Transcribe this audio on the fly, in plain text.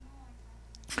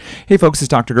Hey folks, it's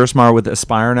Dr. Gersmar with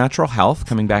Aspire Natural Health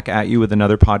coming back at you with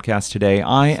another podcast today.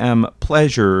 I have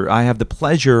the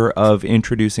pleasure of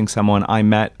introducing someone I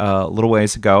met a little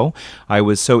ways ago. I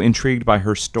was so intrigued by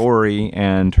her story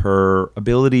and her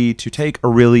ability to take a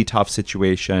really tough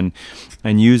situation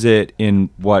and use it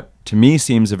in what to me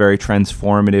seems a very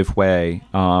transformative way,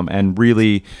 and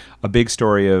really a big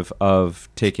story of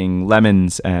taking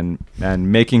lemons and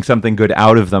making something good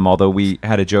out of them. Although we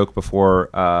had a joke before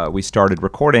we started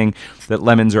recording that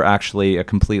lemons are actually a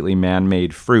completely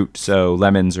man-made fruit. So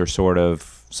lemons are sort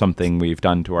of something we've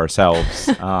done to ourselves,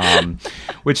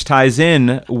 which ties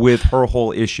in with her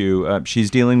whole issue. She's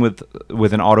dealing with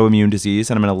an autoimmune disease,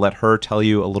 and I'm going to let her tell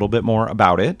you a little bit more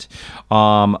about it.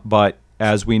 But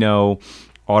as we know,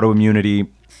 autoimmunity,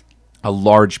 a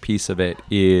large piece of it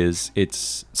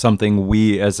it's something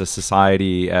we as a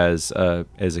society, as a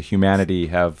humanity,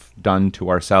 have done to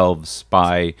ourselves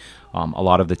by a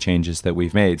lot of the changes that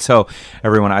we've made. So,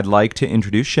 everyone, I'd like to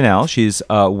introduce Chanel. She's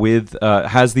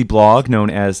has the blog known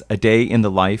as A Day in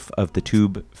the Life of the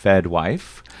Tube-Fed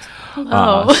Wife.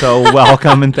 Hello. So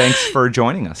welcome and thanks for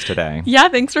joining us today. Yeah,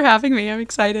 thanks for having me. I'm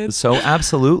excited. So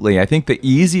absolutely. I think the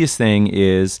easiest thing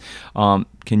is,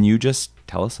 can you just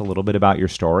tell us a little bit about your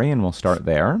story and we'll start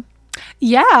there?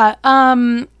 Yeah.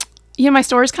 My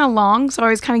story's kind of long, so I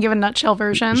always kind of give a nutshell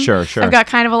version. Sure. I've got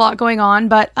kind of a lot going on,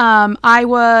 but I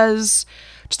was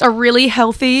just a really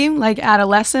healthy,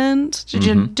 adolescent.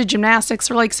 Did gymnastics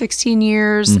for 16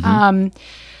 years. Mm-hmm.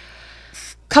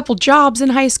 Couple jobs in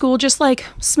high school, just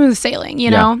smooth sailing,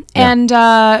 you know? Yeah.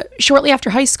 And shortly after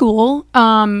high school,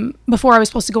 before I was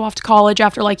supposed to go off to college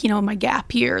after my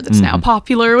gap year that's now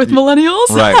popular with millennials.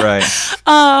 Right.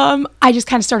 I just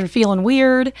kind of started feeling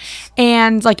weird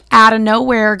and out of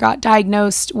nowhere got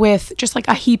diagnosed with just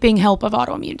a heaping heap of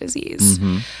autoimmune disease.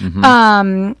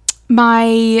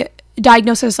 My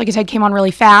diagnosis, like I said, came on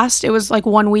really fast. It was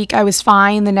 1 week I was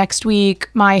fine. The next week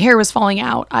my hair was falling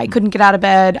out. I couldn't get out of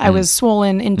bed. I was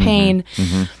swollen, in pain.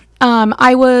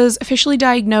 I was officially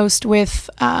diagnosed with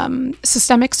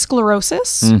systemic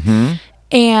sclerosis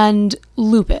and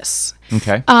lupus.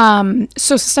 Okay.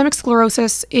 So systemic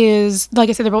sclerosis is, like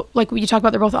I said, they're both, you talk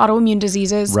about, they're both autoimmune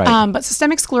diseases. Right. But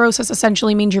systemic sclerosis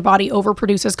essentially means your body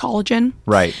overproduces collagen.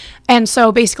 Right. And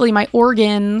so basically my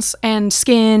organs and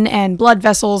skin and blood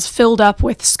vessels filled up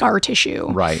with scar tissue.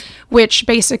 Right. Which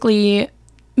basically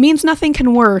means nothing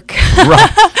can work.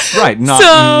 Right.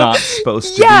 Not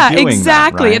supposed to be doing that. Yeah,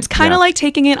 exactly. Right? It's kind of like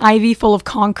taking an IV full of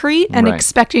concrete and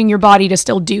expecting your body to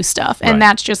still do stuff. And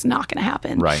that's just not going to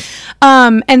happen. Right.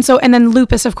 And then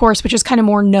lupus, of course, which is kind of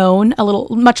more known,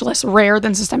 much less rare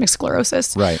than systemic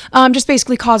sclerosis. Right. Just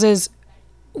basically causes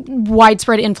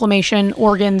widespread inflammation,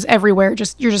 organs everywhere.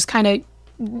 You're just kind of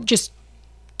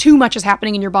too much is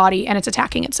happening in your body and it's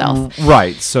attacking itself.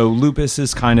 Right. So lupus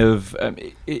is kind of,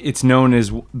 it's known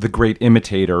as the great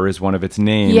imitator is one of its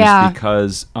names. Yeah.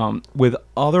 Because with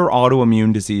other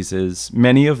autoimmune diseases,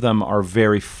 many of them are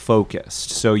very focused.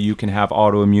 So you can have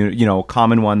autoimmune, a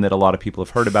common one that a lot of people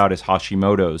have heard about is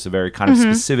Hashimoto's, a very kind of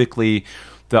specifically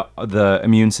the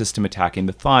immune system attacking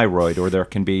the thyroid, or there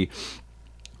can be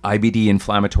IBD,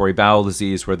 inflammatory bowel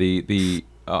disease, where the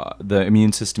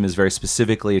immune system is very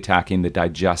specifically attacking the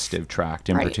digestive tract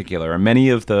in particular. And many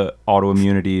of the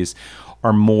autoimmunities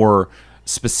are more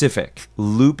specific.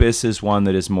 Lupus is one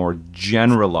that is more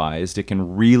generalized. It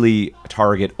can really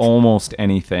target almost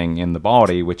anything in the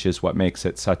body, which is what makes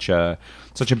it such a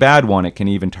bad one. It can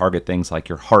even target things like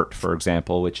your heart, for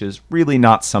example, which is really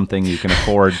not something you can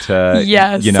afford to,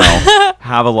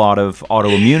 have a lot of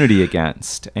autoimmunity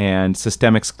against. And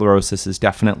systemic sclerosis is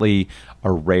definitely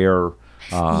a rare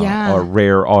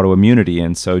autoimmunity.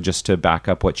 And so just to back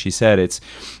up what she said, it's,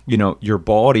 your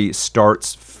body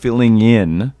starts filling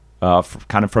in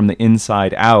kind of from the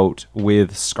inside out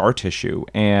with scar tissue.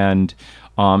 And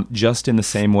just in the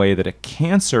same way that a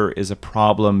cancer is a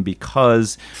problem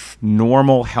because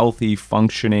normal, healthy,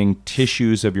 functioning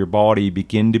tissues of your body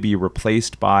begin to be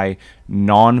replaced by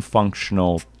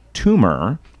non-functional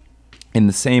tumor, in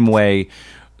the same way,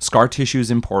 scar tissue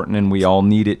is important and we all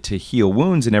need it to heal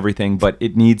wounds and everything, but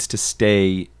it needs to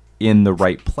stay in the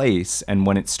right place. And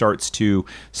when it starts to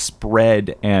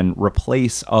spread and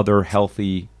replace other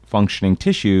healthy functioning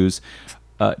tissues,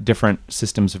 different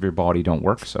systems of your body don't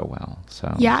work so well.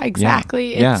 So yeah,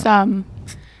 exactly. Yeah.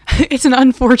 It's it's an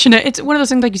unfortunate, it's one of those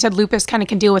things, like you said, lupus kind of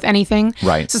can deal with anything.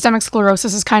 Right. Systemic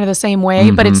sclerosis is kind of the same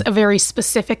way, but it's a very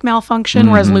specific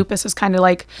malfunction, whereas lupus is kind of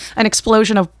like an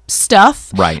explosion of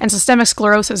stuff. Right. And systemic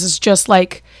sclerosis is just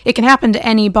like, it can happen to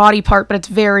any body part, but it's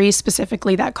very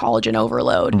specifically that collagen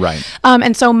overload. Right.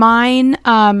 And so mine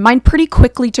pretty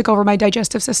quickly took over my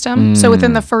digestive system. So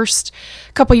within the first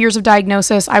couple years of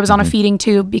diagnosis, I was on a feeding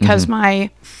tube because my,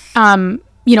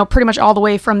 pretty much all the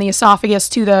way from the esophagus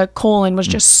to the colon was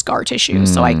just scar tissue.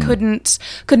 So I couldn't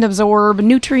absorb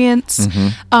nutrients.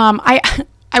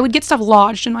 I would get stuff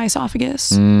lodged in my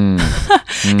esophagus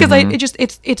because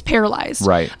it's paralyzed.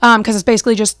 Right. Because it's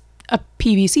basically just a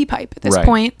PVC pipe at this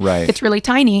point. Right. It's really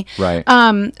tiny. Right.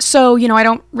 So, I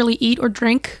don't really eat or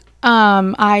drink.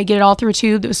 I get it all through a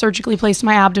tube that was surgically placed in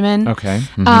my abdomen. Okay.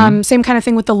 Same kind of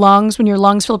thing with the lungs. When your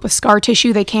lungs fill up with scar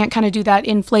tissue, they can't kind of do that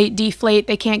inflate, deflate.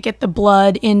 They can't get the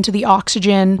blood into the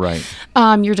oxygen. Right.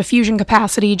 Your diffusion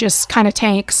capacity just kind of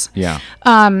tanks. Yeah.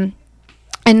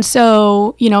 And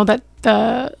so, that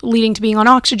the leading to being on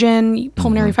oxygen,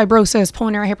 pulmonary fibrosis,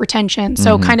 pulmonary hypertension.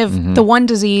 So kind of the one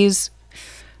disease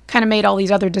kind of made all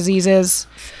these other diseases.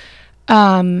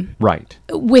 Right.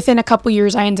 Within a couple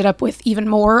years, I ended up with even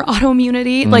more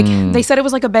autoimmunity. Like they said, it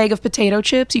was like a bag of potato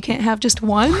chips. You can't have just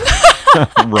one.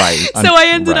 Right. So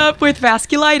I ended up with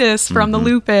vasculitis from the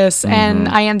lupus, and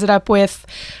I ended up with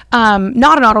not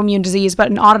an autoimmune disease,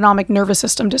 but an autonomic nervous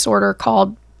system disorder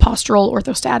called postural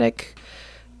orthostatic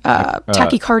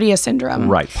tachycardia syndrome.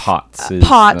 Right. POTS.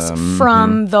 POTS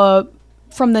from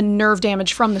the nerve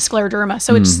damage from the scleroderma.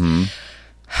 So it's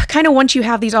kind of, once you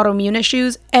have these autoimmune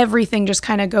issues, everything just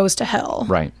kind of goes to hell.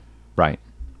 Right. Right.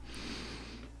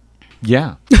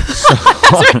 Yeah.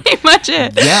 That's pretty much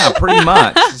it. Yeah, pretty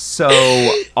much. So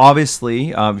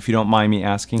obviously, if you don't mind me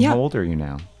asking, how old are you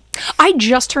now? I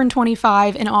just turned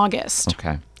 25 in August.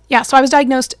 Okay. Yeah. So I was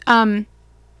diagnosed I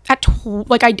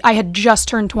had just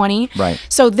turned 20. Right.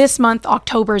 So this month,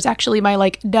 October, is actually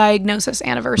my diagnosis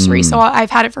anniversary. So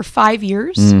I've had it for 5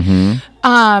 years.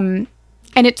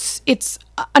 And it's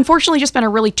unfortunately just been a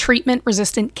really treatment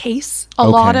resistant case. A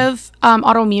lot of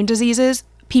autoimmune diseases,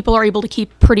 people are able to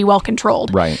keep pretty well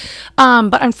controlled. Right.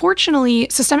 But unfortunately,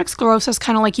 systemic sclerosis,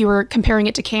 kind of like you were comparing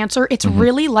it to cancer, it's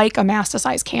really like a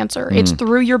metastasized cancer. It's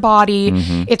through your body.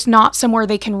 It's not somewhere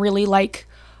they can really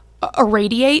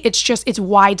irradiate. It's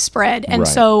widespread. And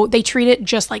so they treat it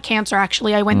just like cancer.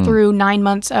 Actually, I went through 9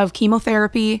 months of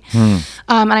chemotherapy. And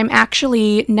I'm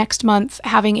actually next month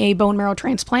having a bone marrow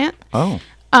transplant. Oh.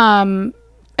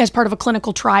 As part of a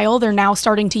clinical trial. They're now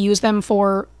starting to use them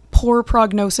for poor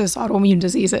prognosis autoimmune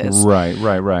diseases. Right.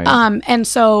 And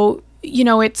so,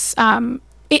 it's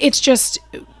just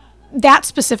that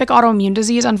specific autoimmune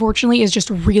disease, unfortunately, is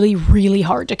just really, really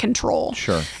hard to control.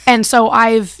 Sure. And so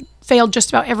I've failed just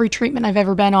about every treatment I've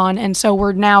ever been on. And so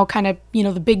we're now kind of,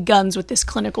 the big guns with this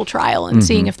clinical trial and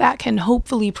seeing if that can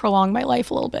hopefully prolong my life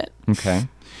a little bit. Okay.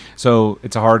 So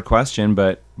it's a hard question,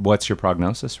 but what's your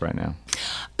prognosis right now?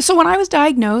 So when I was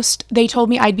diagnosed, they told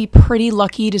me I'd be pretty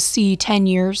lucky to see 10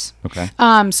 years. Okay.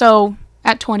 So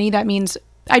at 20, that means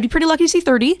I'd be pretty lucky to see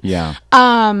 30. Yeah.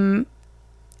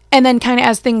 And then kind of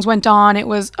as things went on, it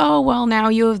was, oh, well, now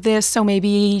you have this, so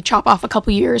maybe chop off a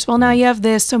couple years. Well, now you have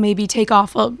this, so maybe take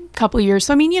off a couple years.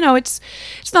 So I mean, it's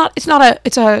not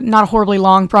a horribly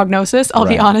long prognosis, I'll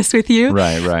be honest with you.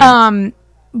 Right.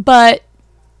 But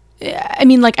I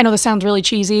mean, I know this sounds really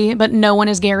cheesy, but no one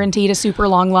is guaranteed a super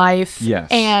long life. Yes.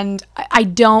 And I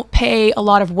don't pay a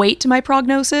lot of weight to my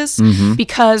prognosis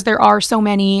because there are so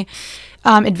many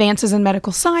advances in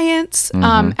medical science,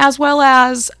 as well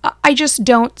as I just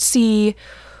don't see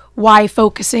why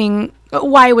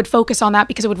I would focus on that,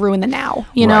 because it would ruin the now,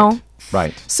 you know?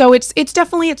 Right. So it's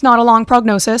definitely, it's not a long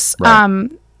prognosis.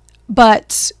 Right.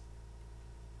 But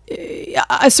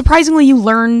surprisingly, you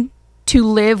learn to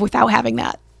live without having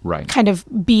that kind of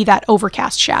be that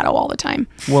overcast shadow all the time.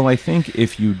 Well, I think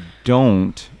if you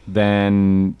don't,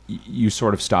 then you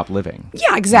sort of stop living.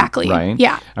 Yeah, exactly. Right?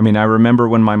 Yeah. I mean, I remember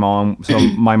when my mom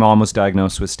was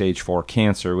diagnosed with stage 4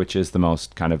 cancer, which is the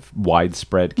most kind of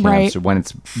widespread cancer, when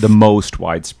it's the most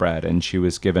widespread, and she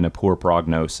was given a poor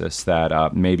prognosis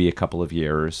that maybe a couple of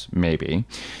years, maybe.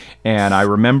 And I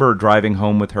remember driving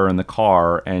home with her in the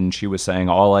car, and she was saying,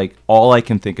 all I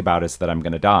can think about is that I'm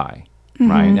going to die.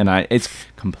 Right. And it's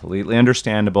completely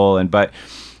understandable. But,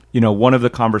 one of the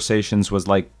conversations was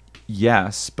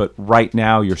yes, but right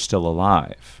now you're still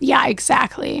alive. Yeah,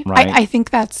 exactly. Right? I think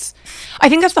that's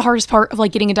the hardest part of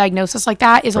getting a diagnosis like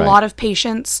that is a lot of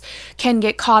patients can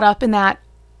get caught up in that,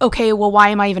 okay, well, why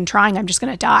am I even trying? I'm just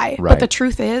going to die. Right. But the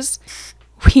truth is,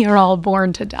 we are all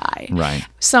born to die. Right.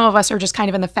 Some of us are just kind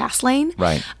of in the fast lane.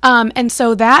 Right. And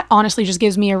so that honestly just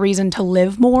gives me a reason to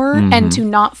live more and to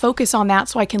not focus on that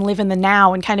so I can live in the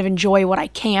now and kind of enjoy what I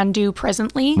can do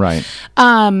presently. Right.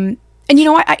 And you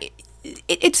know what?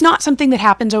 It's not something that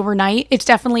happens overnight. It's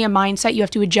definitely a mindset you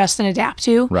have to adjust and adapt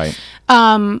to. Right.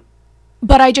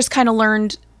 But I just kind of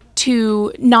learned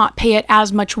to not pay it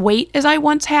as much weight as I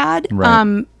once had.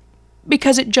 Right.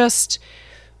 Because it just,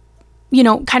 you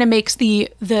know, kind of makes the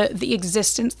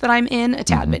existence that I'm in a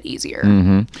tad bit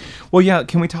easier. Well, yeah.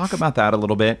 Can we talk about that a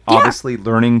little bit? Yeah. Obviously,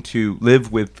 learning to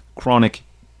live with chronic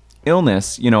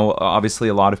illness, you know, obviously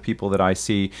a lot of people that I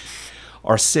see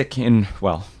are sick in,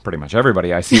 well, pretty much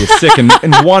everybody I see is sick in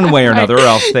one way or another, or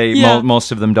else they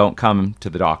most of them don't come to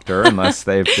the doctor unless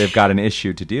they've got an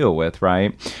issue to deal with,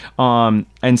 right?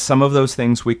 And some of those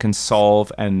things we can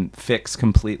solve and fix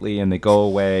completely, and they go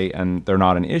away, and they're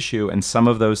not an issue. And some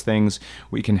of those things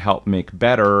we can help make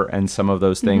better, and some of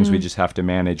those things we just have to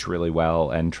manage really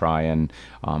well and try and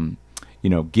you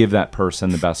know, give that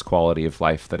person the best quality of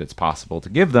life that it's possible to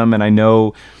give them. And I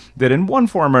know that in one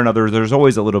form or another, there's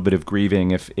always a little bit of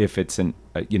grieving if it's an,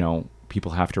 you know,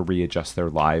 people have to readjust their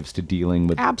lives to dealing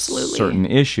with certain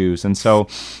issues. And so,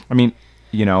 I mean,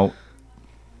 you know,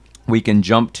 we can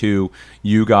jump to,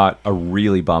 you got a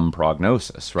really bum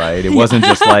prognosis, right? It wasn't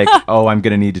just like, oh, I'm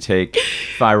going to need to take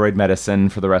thyroid medicine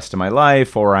for the rest of my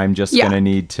life, or I'm just going to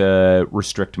need to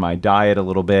restrict my diet a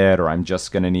little bit, or I'm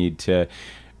just going to need to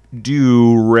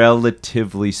do,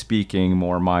 relatively speaking,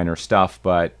 more minor stuff,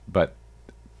 but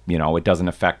you know, it doesn't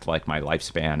affect like my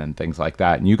lifespan and things like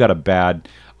that. And you got a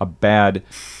bad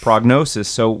prognosis.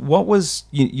 So what was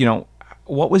you know,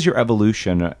 what was your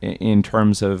evolution in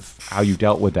terms of how you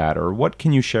dealt with that, or what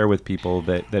can you share with people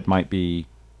that might be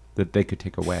that they could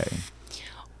take away?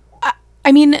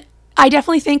 I mean, I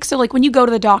definitely think so. Like when you go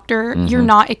to the doctor, you're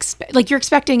not you're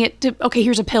expecting it to, okay,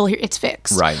 here's a pill, here it's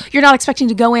fixed. Right. You're not expecting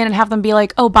to go in and have them be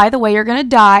like, oh, by the way, you're going to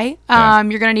die.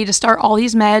 You're going to need to start all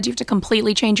these meds. You have to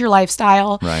completely change your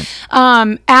lifestyle. Right.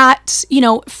 At, you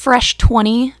know, fresh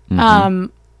 20,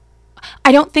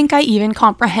 I don't think I even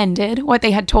comprehended what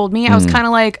they had told me. I was kind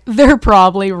of like, they're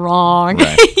probably wrong.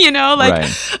 Right. You know, like,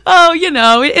 oh, you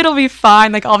know, it'll be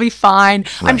fine. Like, I'll be fine.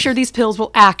 Right. I'm sure these pills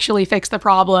will actually fix the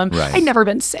problem. Right. I'd never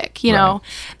been sick, you know.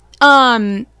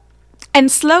 And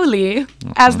slowly,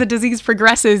 as the disease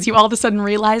progresses, you all of a sudden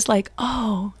realize, like,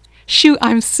 oh, shoot,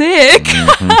 I'm sick.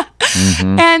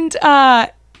 And,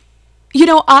 you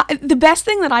know, the best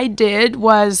thing that I did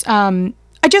was I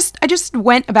just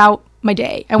went about my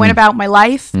day. I went about my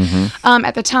life.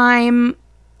 At the time,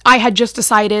 I had just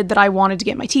decided that I wanted to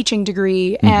get my teaching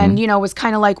degree, and, you know, was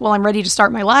kind of like, well, I'm ready to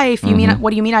start my life. You mean, what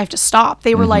do you mean I have to stop?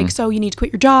 They were like, so you need to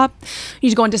quit your job. You need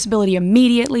to go on disability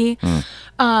immediately.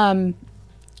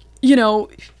 You know,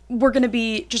 we're going to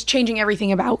be just changing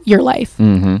everything about your life.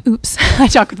 Oops. I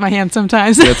talk with my hands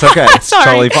sometimes. It's okay. It's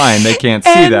totally fine. They can't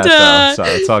see that, though,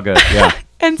 so it's all good. Yeah.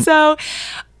 And so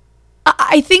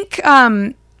I think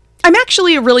I'm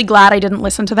actually really glad I didn't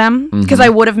listen to them, because I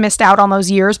would have missed out on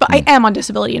those years. But I am on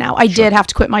disability now. I did have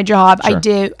to quit my job. I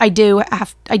did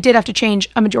have to change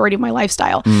a majority of my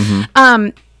lifestyle.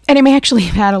 And I may actually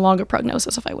have had a longer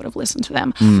prognosis if I would have listened to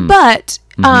them. But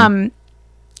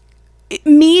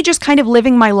me just kind of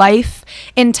living my life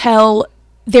until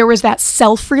there was that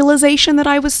self-realization that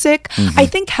I was sick, I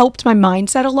think helped my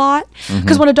mindset a lot.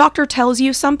 Because when a doctor tells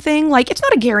you something, like, it's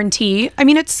not a guarantee. I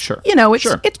mean, it's, you know,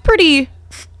 it's pretty...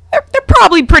 They're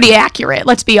probably pretty accurate,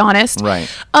 let's be honest. Right.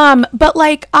 But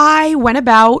like I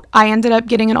ended up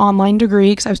getting an online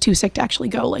degree because I was too sick to actually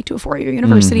go like to a 4-year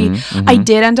university. I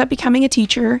did end up becoming a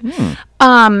teacher.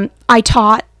 I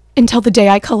taught until the day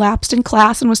I collapsed in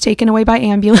class and was taken away by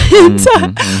ambulance.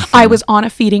 I was on a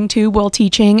feeding tube while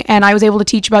teaching, and I was able to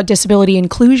teach about disability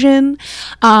inclusion.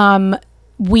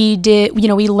 We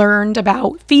learned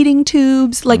about feeding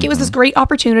tubes. Like it was this great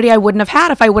opportunity I wouldn't have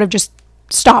had if I would have just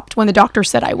stopped when the doctor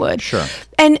said I would. Sure.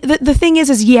 And the thing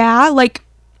is yeah, like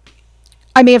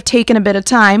I may have taken a bit of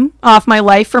time off my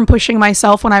life from pushing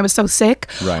myself when I was so sick,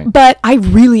 but I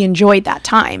really enjoyed that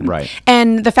time. Right.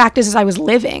 And the fact is I was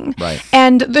living. Right.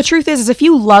 And the truth is if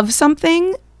you love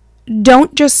something,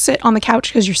 don't just sit on the couch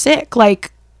because you're sick.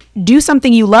 Like do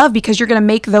something you love, because you're going to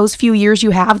make those few years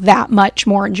you have that much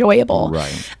more enjoyable.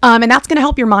 Right. And that's going to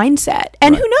help your mindset.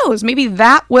 And who knows, maybe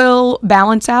that will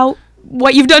balance out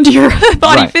what you've done to your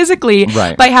body physically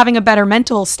by having a better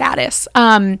mental status.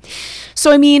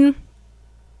 So, I mean,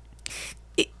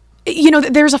 you know,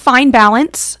 there's a fine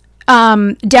balance.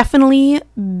 Definitely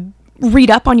read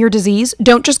up on your disease.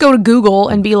 Don't just go to Google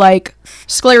and be like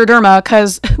scleroderma,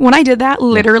 because when I did that,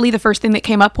 literally the first thing that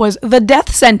came up was the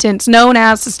death sentence known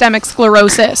as systemic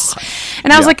sclerosis.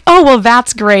 And I was like, oh, well,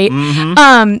 that's great.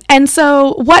 And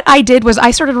so what I did was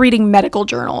I started reading medical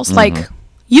journals. Like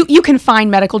you can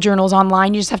find medical journals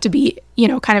online. You just have to be, you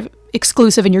know, kind of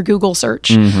exclusive in your Google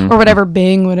search or whatever,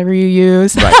 Bing, whatever you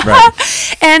use. Right.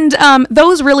 And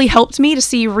those really helped me to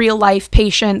see real life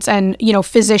patients and, you know,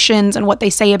 physicians and what they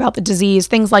say about the disease,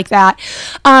 things like that.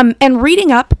 And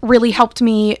reading up really helped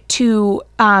me to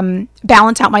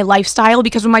balance out my lifestyle,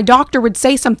 because when my doctor would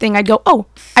say something, I'd go, oh,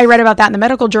 I read about that in the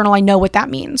medical journal. I know what that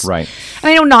means. Right.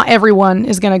 And I know not everyone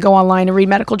is going to go online and read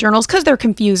medical journals because they're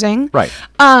confusing. Right.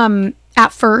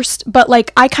 At first, but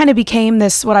like I kind of became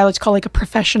this, what I like to call like a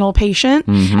professional patient.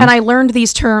 And I learned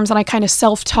these terms and I kind of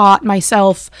self-taught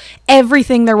myself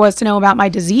everything there was to know about my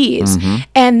disease.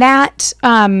 And that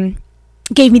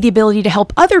gave me the ability to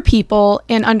help other people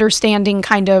in understanding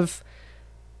kind of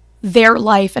their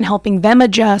life and helping them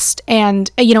adjust.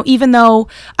 And, you know, even though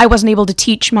I wasn't able to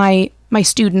teach my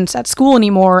students at school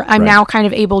anymore, I'm now kind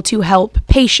of able to help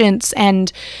patients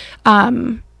and,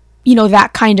 you know,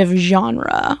 that kind of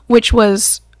genre, which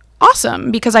was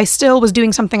awesome because I still was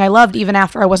doing something I loved even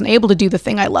after I wasn't able to do the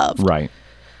thing I loved. Right.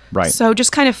 So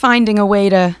just kind of finding a way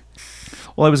to...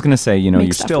 Well, I was going to say, you know,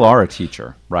 you still are a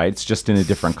teacher, right? It's just in a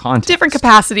different context. Different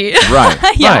capacity.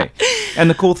 Right. Right. And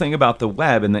the cool thing about the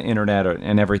web and the internet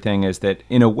and everything is that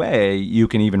in a way you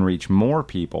can even reach more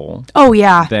people. Oh,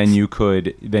 yeah. Than you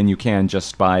can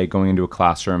just by going into a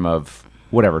classroom of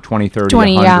whatever, 20, 30,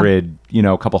 100, you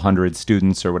know, a couple hundred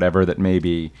students or whatever that may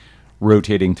be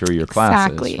rotating through your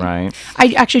classes, right?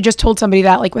 I actually just told somebody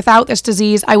that, like, without this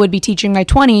disease, I would be teaching my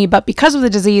 20, but because of the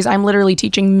disease, I'm literally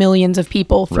teaching millions of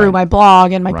people through my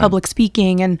blog and my public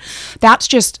speaking, and that's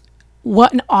just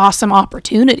what an awesome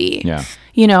opportunity. Yeah.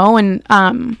 You know,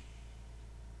 and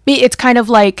it's kind of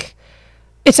like,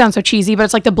 it sounds so cheesy, but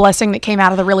it's like the blessing that came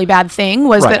out of the really bad thing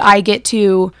was that I get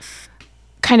to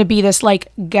kind of be this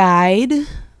like guide.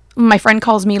 My friend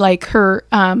calls me like her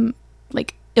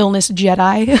like illness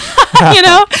Jedi, you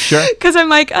know? Sure. Because I'm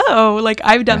like, oh, like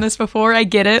I've done this before. I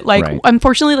get it. Like,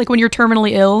 unfortunately, like when you're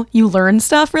terminally ill, you learn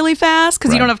stuff really fast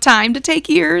because you don't have time to take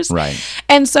years. Right.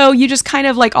 And so you just kind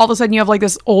of like all of a sudden you have like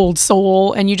this old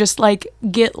soul and you just like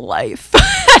get life.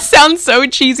 That sounds so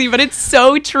cheesy, but it's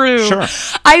so true. Sure.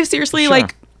 I've seriously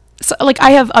like, so, like I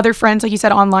have other friends, like you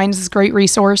said, online is this great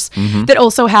resource that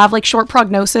also have like short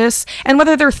prognosis, and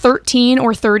whether they're 13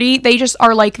 or 30, they just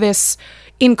are like this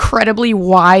incredibly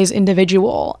wise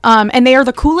individual. And they are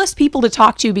the coolest people to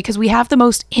talk to because we have the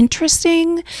most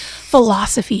interesting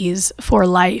philosophies for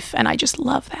life. And I just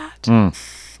love that.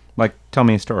 Like, tell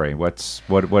me a story. What's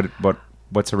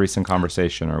a recent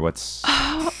conversation or what's...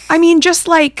 I mean, just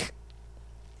like...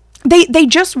 They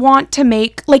just want to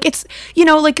make, like, it's, you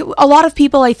know, like a lot of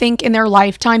people, I think in their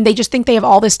lifetime, they just think they have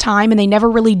all this time and they never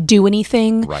really do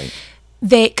anything. Right.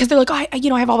 Because they're like, I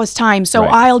have all this time, so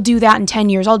I'll do that in 10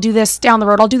 years. I'll do this down the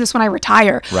road. I'll do this when I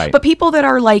retire. Right. But people that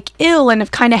are like ill and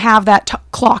have kind of have that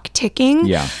clock ticking,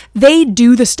 yeah, they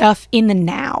do the stuff in the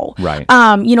now. Right.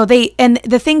 You know, and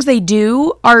the things they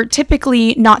do are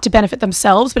typically not to benefit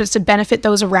themselves, but it's to benefit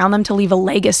those around them, to leave a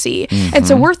legacy. And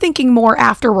so we're thinking more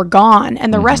after we're gone,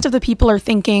 and the rest of the people are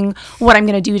thinking what I'm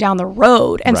going to do down the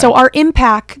road. And so our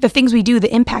impact, the things we do,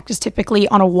 the impact is typically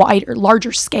on a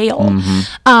larger scale.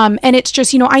 And it's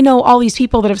just, you know, I know all these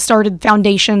people that have started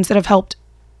foundations that have helped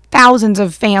thousands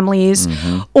of families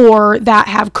or that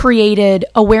have created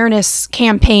awareness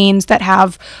campaigns that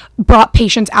have brought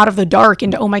patients out of the dark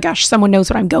into, oh my gosh, someone knows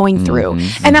what I'm going through.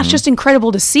 And that's just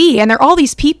incredible to see. And they're all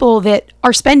these people that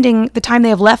are spending the time they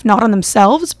have left not on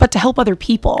themselves, but to help other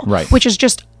people, which is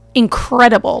just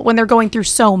incredible when they're going through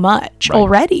so much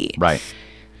already. Right.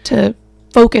 To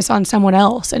focus on someone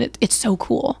else. And it's so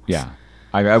cool. Yeah.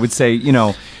 I would say, you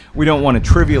know, we don't want to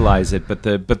trivialize it, but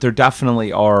there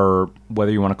definitely are, whether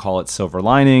you want to call it silver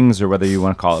linings or whether you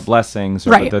want to call it blessings,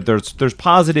 or there's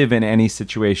positive in any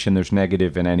situation, there's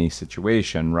negative in any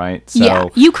situation, right? So, yeah,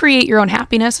 you create your own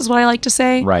happiness is what I like to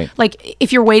say. Right. Like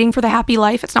if you're waiting for the happy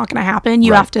life, it's not going to happen.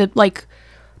 You have to like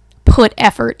put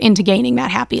effort into gaining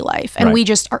that happy life, and we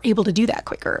just are able to do that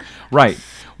quicker. Right.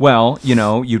 Well, you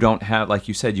know, you don't have, like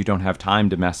you said, you don't have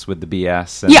time to mess with the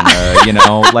BS. And, you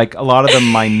know, like a lot of the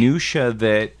minutia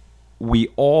that we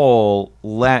all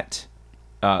let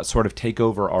sort of take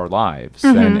over our lives.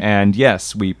 And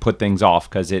yes, we put things off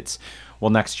because it's,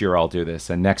 well, next year I'll do this,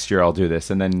 and next year I'll do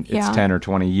this. And then it's 10 or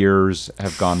 20 years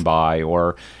have gone by.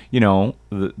 Or, you know,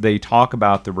 they talk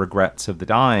about the regrets of the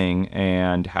dying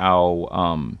and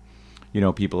how,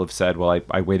 people have said, well,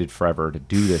 I waited forever to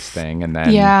do this thing, and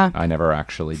then Yeah. I never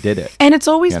actually did it. And it's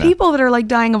always You know? people that are like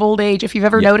dying of old age. If you've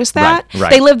ever Yeah, noticed that, right.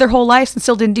 they lived their whole lives and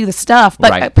still didn't do the stuff.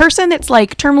 But Right. a person that's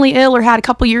like terminally ill or had a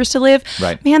couple years to live,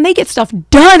 Right. man, they get stuff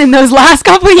done in those last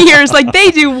couple of years. Like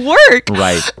they do work.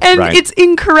 Right, And right. it's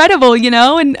incredible,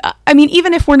 And I mean,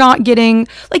 even if we're not getting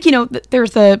like,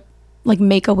 there's the like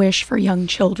Make-A-Wish for young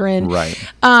children. Right.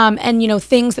 And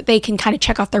things that they can kind of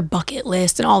check off their bucket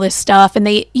list and all this stuff. And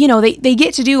they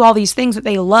get to do all these things that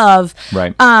they love.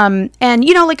 Right. And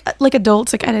like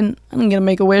adults, like I'm gonna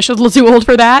make a wish. I was a little too old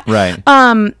for that. Right.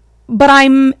 But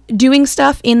I'm doing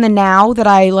stuff in the now that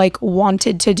I like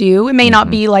wanted to do. It may not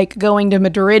be like going to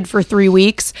Madrid for 3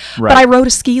 weeks, Right. but I rode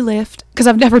a ski lift because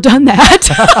I've never done that.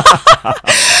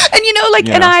 And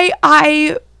and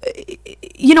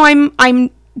I'm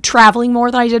traveling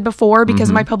more than I did before because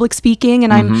of my public speaking,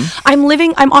 and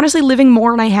I'm honestly living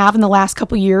more than I have in the last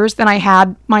couple years than I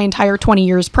had my entire 20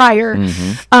 years prior.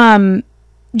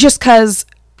 Just because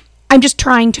I'm just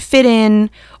trying to fit in,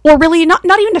 or really not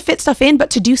even to fit stuff in, but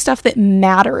to do stuff that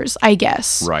matters, I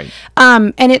guess. Right.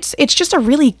 And it's just a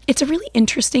really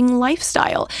interesting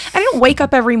lifestyle. I don't wake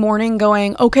up every morning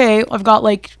going, okay, I've got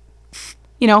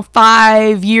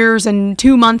 5 years and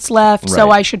 2 months left, so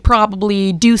Right. I should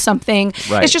probably do something.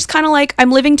 Right. It's just kind of like,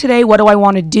 I'm living today, what do I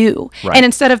want to do? Right. And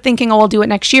instead of thinking, I'll do it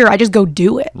next year, I just go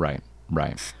do it. Right.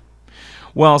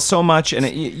 Well, so much, and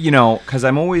because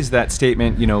I'm always that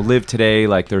statement, live today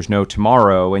like there's no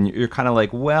tomorrow, and you're kind of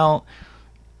like, well,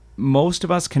 most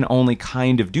of us can only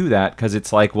kind of do that because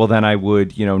it's like, well, then I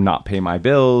would, not pay my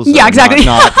bills. Yeah, or exactly.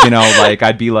 Not, like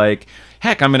I'd be like,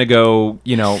 heck, I'm gonna go,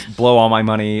 blow all my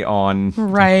money on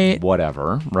Right.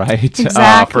 whatever, right?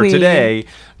 Exactly. For today.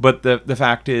 But the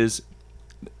fact is,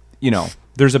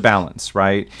 there's a balance,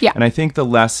 right? Yeah. And I think the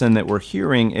lesson that we're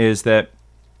hearing is that,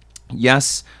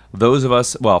 yes, those of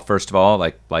us, well, first of all,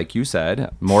 like you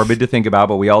said, morbid to think about,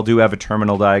 but we all do have a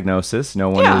terminal diagnosis. No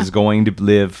one Yeah. is going to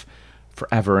live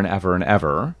forever and ever and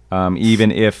ever,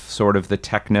 even if sort of the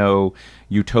techno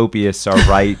utopists are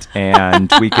right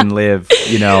and we can live,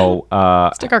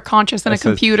 Stick our conscience in a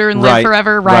computer and live right,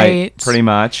 forever, right? Pretty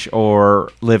much,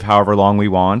 or live however long we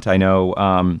want. I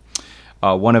know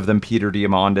one of them, Peter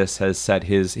Diamandis, has set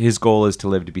his goal is to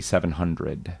live to be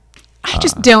 700. I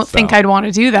just don't think I'd want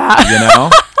to do that.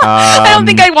 I don't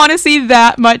think I'd want to see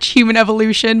that much human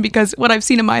evolution because what I've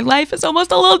seen in my life is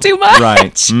almost a little too much.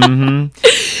 Right.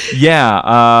 Mm-hmm. Yeah.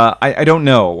 I don't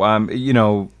know.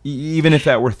 Even if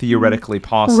that were theoretically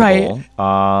possible, Right.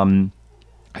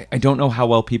 I don't know how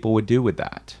well people would do with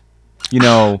that.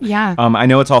 Yeah. I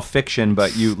know it's all fiction,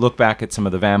 but you look back at some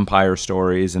of the vampire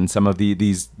stories and some of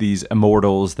these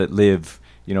immortals that live,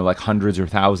 like hundreds or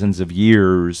thousands of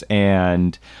years,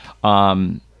 and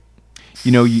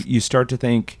you start to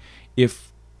think,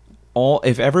 if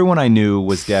everyone I knew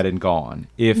was dead and gone,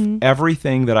 if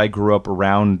everything that I grew up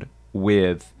around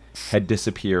with had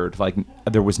disappeared, like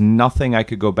there was nothing I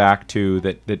could go back to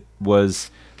that was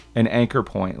an anchor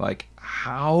point, like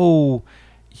how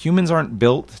humans aren't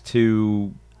built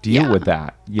to deal with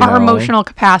that. Our emotional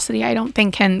capacity, I don't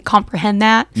think, can comprehend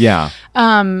that. Yeah.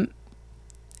 And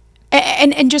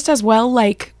just as well,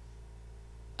 like,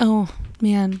 oh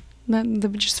man,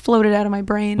 that just floated out of my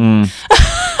brain.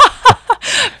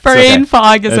 Brain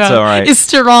fog is That's all right. is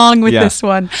strong with Yeah. this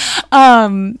one.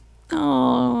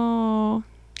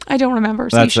 I don't remember.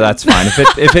 That's fine.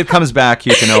 If it comes back,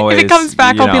 you can always. If it comes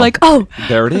back, I'll be like, oh,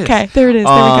 there it is. Okay, there it is.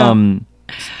 There we go.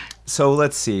 So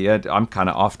let's see. I'm kind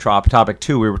of off topic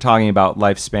too. We were talking about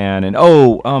lifespan, and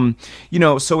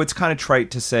so it's kind of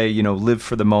trite to say, live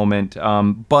for the moment.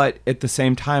 But at the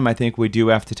same time, I think we do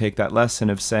have to take that lesson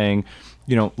of saying,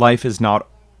 life is not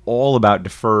all about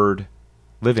deferred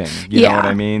living. You know what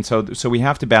I mean? So we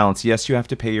have to balance. Yes, you have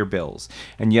to pay your bills,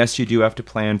 and yes, you do have to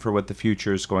plan for what the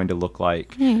future is going to look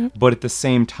like. But at the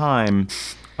same time,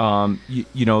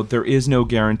 there is no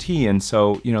guarantee. And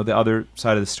so, the other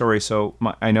side of the story. So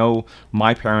I know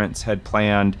my parents had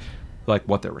planned like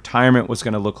what their retirement was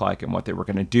going to look like and what they were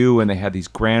going to do. And they had these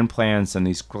grand plans and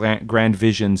these grand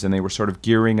visions, and they were sort of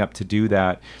gearing up to do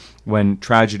that. When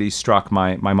tragedy struck,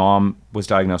 my mom was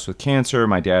diagnosed with cancer.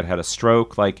 My dad had a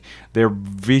stroke. Like their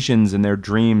visions and their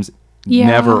dreams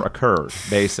never occurred,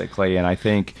 basically. And I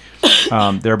think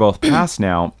they're both past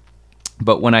now.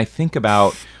 But when I think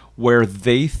about where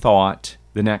they thought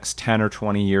the next 10 or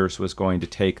 20 years was going to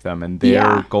take them, and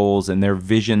their goals and their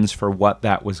visions for what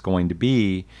that was going to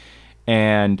be,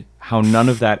 and how none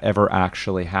of that ever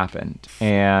actually happened.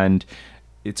 And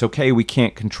it's okay, we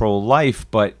can't control life,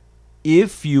 but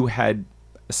if you had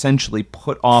essentially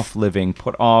put off living,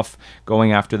 put off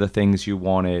going after the things you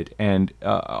wanted, and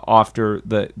after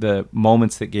the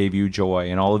moments that gave you joy,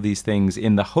 and all of these things,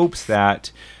 in the hopes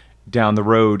that down the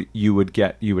road you would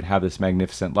have this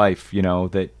magnificent life.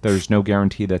 That there's no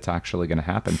guarantee that's actually going to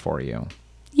happen for you.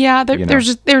 Yeah,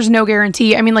 there's no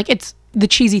guarantee. I mean, like, it's the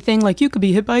cheesy thing, like, you could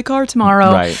be hit by a car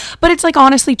tomorrow, right? But it's like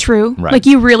honestly true. Right. Like,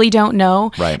 you really don't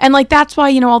know, right? And like, that's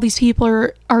why all these people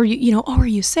are are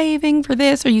you saving for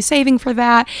this? Are you saving for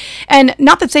that? And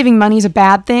not that saving money is a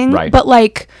bad thing, right? But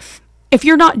like, if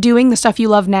you're not doing the stuff you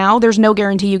love now, there's no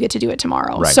guarantee you get to do it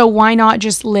tomorrow. Right. So why not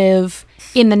just live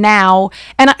in the now?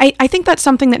 And I think that's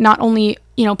something that not only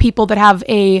people that have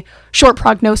a short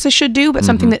prognosis should do, but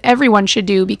something that everyone should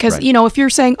do, because right. If you're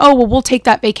saying, oh well, we'll take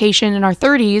that vacation in our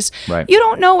 30s, right. you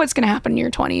don't know what's going to happen in your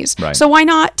 20s, right. So why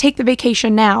not take the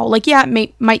vacation now? Like, yeah,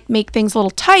 it might make things a little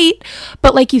tight,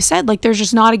 but like you said, like, there's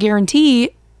just not a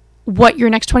guarantee what your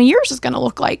next 20 years is going to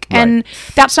look like. Right. And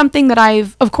that's something that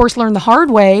I've of course learned the hard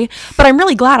way, but I'm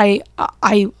really glad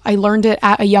I learned it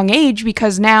at a young age,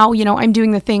 because now I'm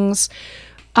doing the things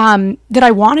that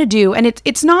I want to do, and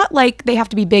it's not like they have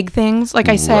to be big things. Like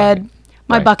I said, right.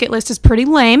 my right. bucket list is pretty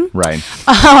lame, right?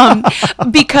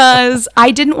 Because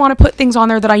I didn't want to put things on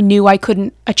there that I knew I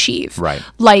couldn't achieve, right?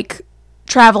 Like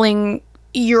traveling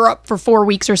Europe for 4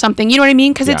 weeks or something. You know what I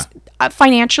mean? Because it's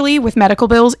financially, with medical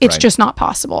bills, it's right. just not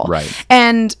possible. Right.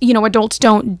 And, adults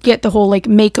don't get the whole like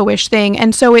Make-A-Wish thing.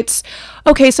 And so it's,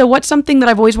 okay, so what's something that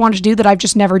I've always wanted to do that I've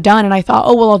just never done? And I thought,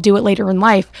 oh, well, I'll do it later in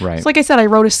life. Right. So like I said, I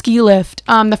rode a ski lift.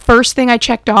 The first thing I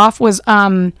checked off was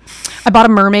I bought a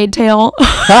mermaid tail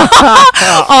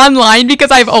online, because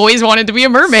I've always wanted to be a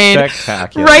mermaid.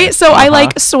 Spectacular. Right? So I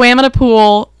like swam in a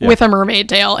pool with a mermaid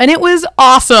tail, and it was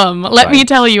awesome. Let me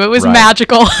tell you, it was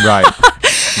magical. Right.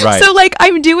 Right. So like,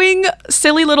 I'm doing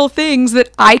silly little things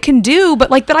that I can do, but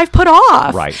like that I've put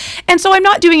off. Right. And so I'm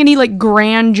not doing any like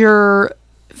grandeur,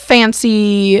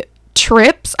 fancy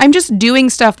trips. I'm just doing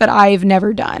stuff that I've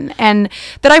never done and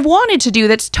that I've wanted to do,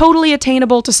 that's totally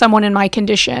attainable to someone in my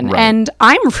condition. Right. And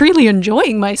I'm really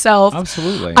enjoying myself.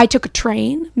 Absolutely. I took a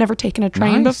train. Never taken a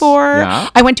train Nice. before. Yeah.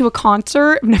 I went to a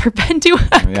concert. I've never been to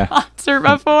a concert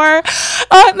before.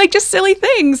 Like, just silly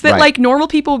things that Right. like normal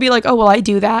people will be like, oh, well, I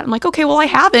do that. I'm like, okay, well, I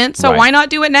haven't. So Right. why not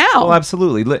do it now? Well,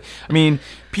 absolutely. I mean,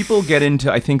 people get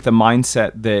into, I think, the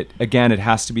mindset that, again, it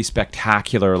has to be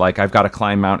spectacular. Like, I've got to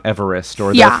climb Mount Everest,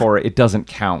 or therefore it doesn't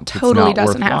count. Totally it's not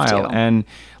doesn't have worthwhile. to. And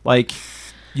like,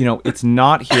 it's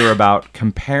not here about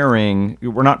comparing.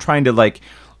 We're not trying to like,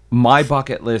 my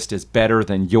bucket list is better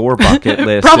than your bucket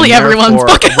list. Probably and everyone's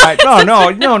bucket right?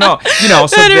 No.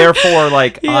 So therefore,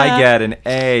 like, Yeah. I get an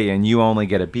A and you only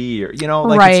get a B, or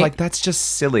like, Right. it's like, that's just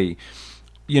silly.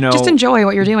 Just enjoy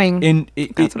what you're doing.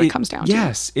 That's what it comes down to.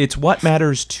 Yes, it's what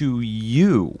matters to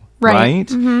you, Right. right?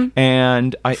 Mm-hmm.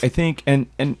 And I think, and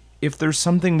if there's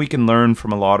something we can learn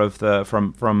from a lot of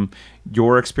from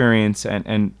your experience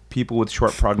and people with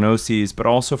short prognoses, but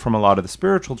also from a lot of the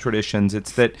spiritual traditions,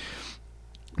 it's that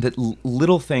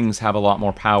little things have a lot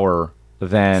more power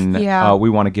than we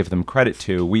want to give them credit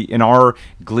to. We, in our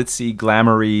glitzy,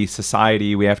 glamoury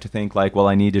society, we have to think like, well,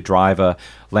 I need to drive a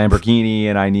Lamborghini,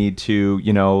 and I need to,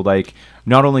 like,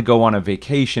 not only go on a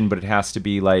vacation, but it has to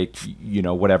be like,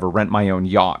 whatever, rent my own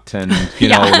yacht, and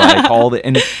like all the,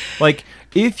 and like,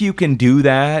 if you can do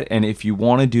that, and if you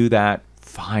want to do that,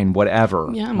 fine, whatever.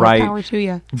 Yeah, more right? power to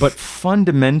you. But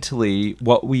fundamentally,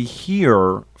 what we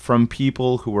hear from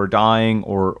people who are dying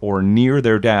or near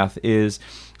their death is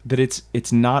that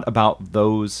it's not about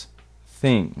those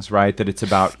things, right? That it's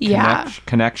about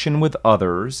connection with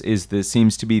others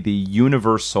seems to be the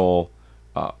universal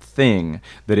thing.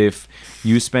 That if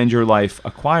you spend your life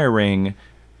acquiring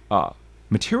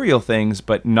material things,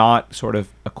 but not sort of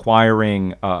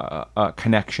acquiring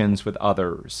connections with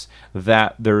others,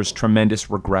 that there's tremendous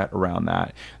regret around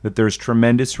that. That there's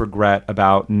tremendous regret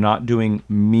about not doing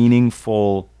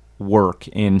meaningful work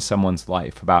in someone's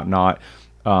life, about not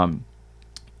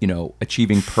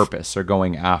achieving purpose or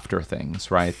going after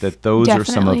things, right? That those are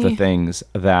some of the things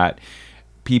that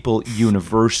people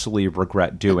universally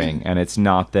regret doing. And it's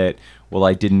not that, well,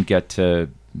 I didn't get to,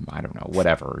 I don't know,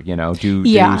 whatever,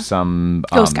 do some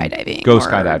go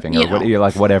skydiving,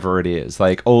 or whatever it is.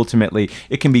 Like, ultimately,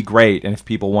 it can be great, and if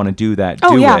people want to do that,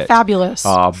 do it. Fabulous.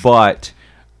 But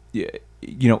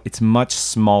it's much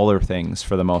smaller things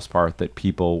for the most part that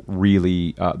people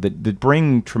really that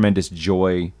bring tremendous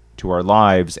joy to our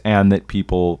lives, and that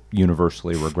people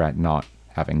universally regret not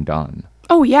having done.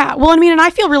 Oh, yeah. Well, I mean, and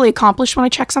I feel really accomplished when I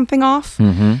check something off.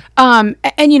 Mm-hmm.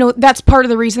 And, that's part of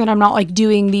the reason that I'm not like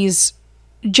doing these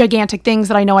gigantic things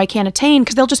that I know I can't attain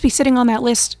because they'll just be sitting on that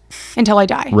list until I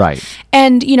die. Right.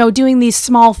 And, doing these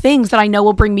small things that I know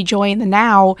will bring me joy in the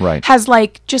now has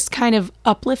like just kind of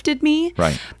uplifted me.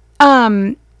 Right.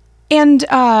 And,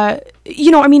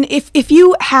 I mean, if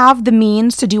you have the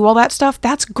means to do all that stuff,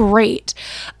 that's great.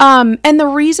 And the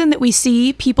reason that we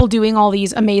see people doing all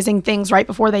these amazing things right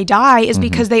before they die is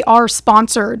because they are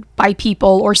sponsored by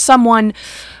people, or someone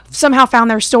somehow found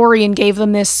their story and gave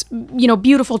them this,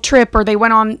 beautiful trip, or they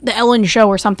went on the Ellen show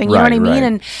or something, you know what I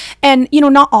mean? And,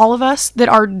 not all of us that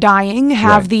are dying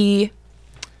have the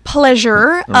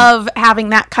pleasure of having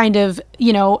that kind of,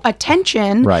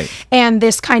 attention and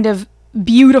this kind of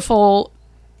beautiful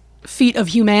feat of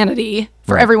humanity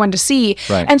for everyone to see.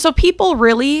 And so people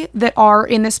really that are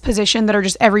in this position that are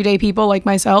just everyday people like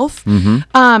myself,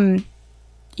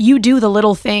 you do the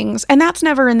little things, and that's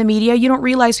never in the media. You don't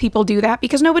realize people do that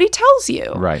because nobody tells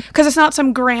you. Right. Because it's not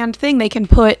some grand thing they can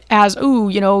put as,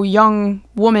 young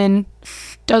woman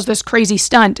does this crazy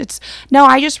stunt. No,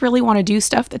 I just really want to do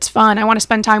stuff that's fun. I want to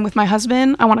spend time with my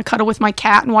husband. I want to cuddle with my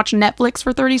cat and watch Netflix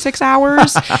for 36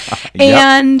 hours.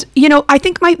 And, I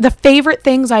think the favorite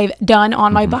things I've done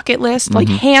on my bucket list, like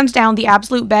hands down the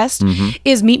absolute best,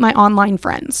 is meet my online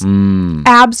friends.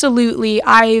 Absolutely.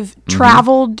 I've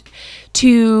traveled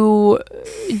to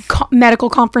medical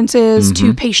conferences,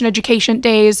 to patient education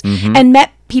days, and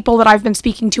met people that I've been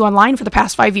speaking to online for the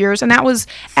past 5 years. And that was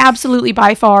absolutely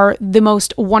by far the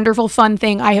most wonderful, fun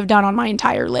thing I have done on my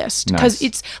entire list. Because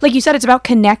it's, like you said, it's about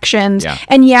connections. Yeah.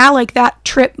 And like that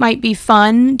trip might be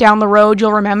fun down the road,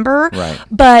 you'll remember. Right.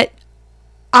 But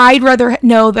I'd rather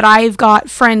know that I've got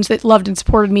friends that loved and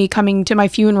supported me coming to my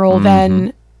funeral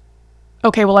than,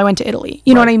 okay, well, I went to Italy.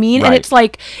 You know what I mean? And it's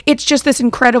like, it's just this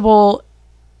incredible...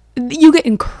 You get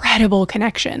incredible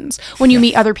connections when you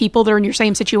meet other people that are in your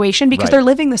same situation because they're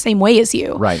living the same way as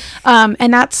you. Right.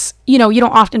 And that's, you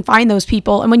don't often find those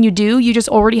people. And when you do, you just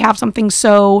already have something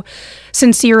so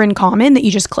sincere in common that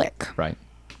you just click. Right.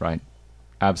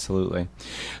 Absolutely.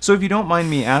 So if you don't mind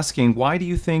me asking, why do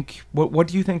you think, what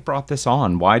do you think brought this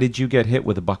on? Why did you get hit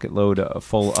with a bucket load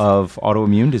full of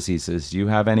autoimmune diseases? Do you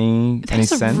have any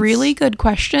sense? That's a really good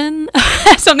question.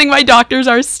 Something my doctors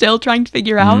are still trying to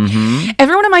figure out.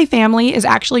 Everyone in my family is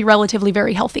actually relatively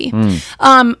very healthy.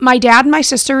 My dad and my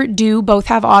sister do both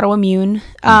have autoimmune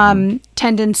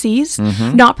tendencies,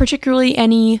 not particularly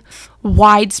any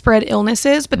widespread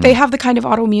illnesses, but they have the kind of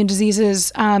autoimmune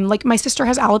diseases, like my sister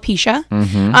has alopecia,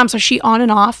 so she on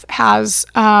and off has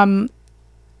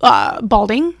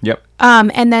balding. Yep.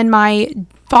 And then my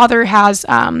father has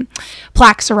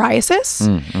plaque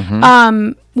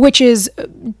psoriasis, which is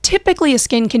typically a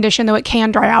skin condition, though it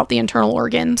can dry out the internal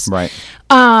organs. Right.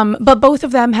 But both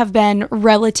of them have been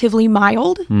relatively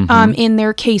mild in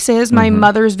their cases. My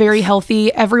mother's very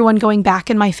healthy. Everyone going back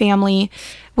in my family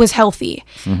was healthy.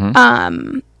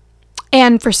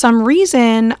 And for some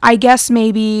reason, I guess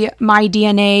maybe my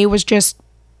DNA was just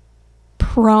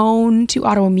prone to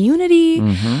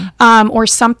autoimmunity, or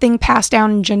something passed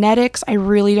down in genetics. I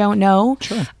really don't know.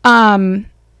 Sure.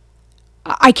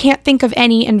 I can't think of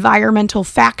any environmental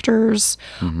factors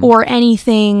or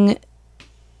anything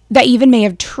that even may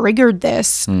have triggered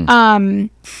this.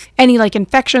 Any like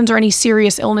infections or any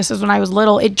serious illnesses when I was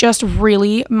little. It just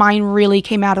mine really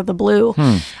came out of the blue.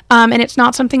 And it's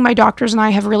not something my doctors and I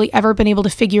have really ever been able to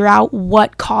figure out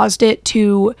what caused it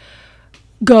to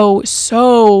go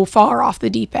so far off the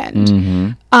deep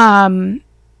end.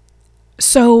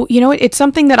 So, it's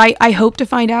something that I hope to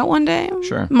find out one day.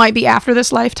 Sure. Might be after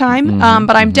this lifetime.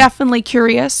 But I'm definitely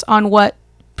curious on what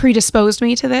predisposed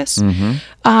me to this.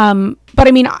 But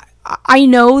I mean, I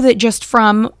know that just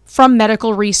from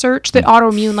medical research that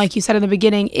autoimmune, like you said in the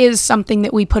beginning, is something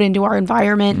that we put into our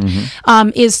environment,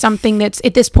 is something that's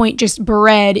at this point just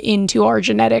bred into our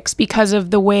genetics because of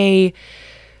the way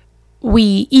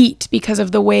we eat, because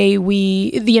of the way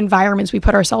the environments we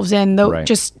put ourselves in,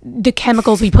 just the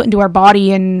chemicals we put into our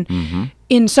body and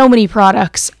in so many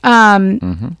products.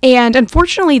 And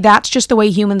unfortunately, that's just the way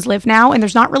humans live now. And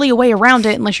there's not really a way around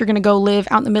it unless you're going to go live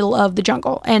out in the middle of the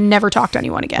jungle and never talk to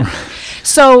anyone again.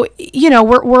 So,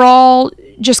 we're all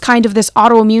just kind of this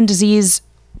autoimmune disease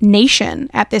nation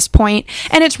at this point,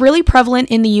 and it's really prevalent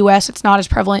in the US. It's not as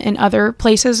prevalent in other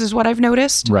places is what I've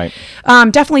noticed. Right.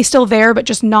 Definitely still there, but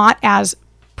just not as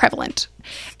prevalent.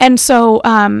 And so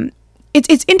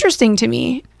it's interesting to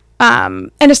me.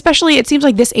 And especially it seems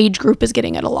like this age group is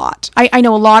getting it a lot. I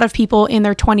know a lot of people in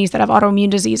their 20s that have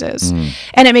autoimmune diseases,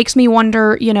 and it makes me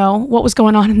wonder, what was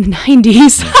going on in the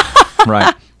 90s.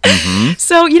 Right.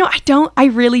 So, I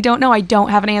really don't know. I don't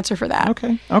have an answer for that.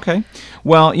 Okay.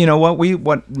 Well,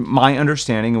 what my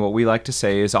understanding and what we like to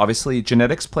say is obviously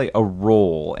genetics play a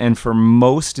role. And for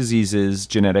most diseases,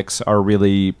 genetics are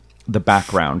really the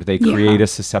background. They create a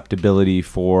susceptibility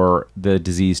for the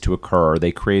disease to occur.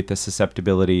 They create the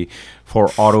susceptibility for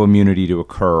autoimmunity to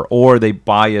occur, or they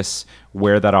bias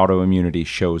where that autoimmunity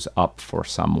shows up for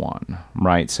someone,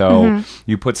 right? So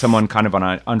you put someone kind of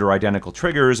under identical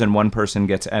triggers, and one person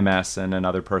gets MS and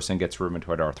another person gets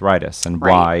rheumatoid arthritis, and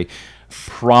why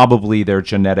probably their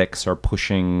genetics are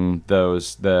pushing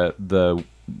those,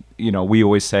 we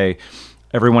always say,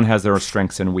 everyone has their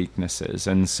strengths and weaknesses.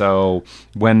 And so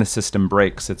when the system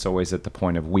breaks, it's always at the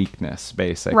point of weakness,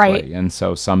 basically. Right. And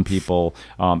so some people,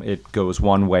 it goes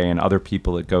one way, and other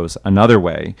people, it goes another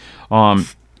way.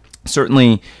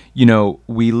 Certainly,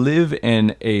 we live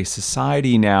in a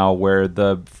society now where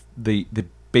the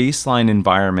baseline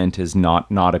environment is not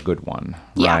a good one,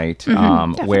 right?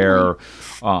 Where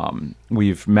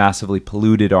we've massively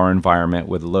polluted our environment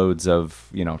with loads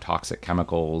of, toxic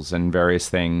chemicals and various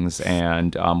things.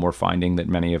 And we're finding that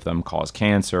many of them cause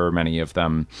cancer. Many of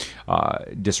them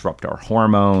disrupt our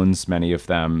hormones. Many of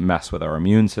them mess with our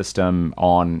immune system,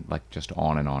 just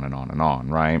on and on and on and on,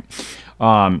 right?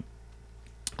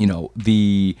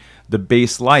 The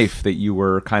base life that you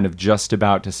were kind of just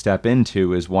about to step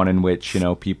into is one in which,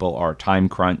 people are time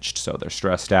crunched, so they're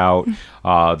stressed out.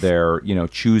 They're,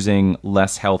 choosing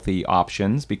less healthy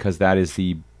options because that is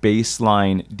the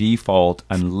baseline default,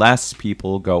 unless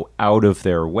people go out of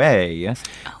their way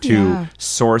to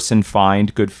source and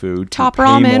find good food, top to pay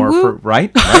ramen, more for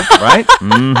right.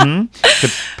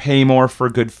 To pay more for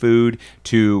good food.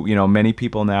 To many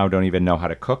people now don't even know how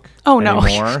to cook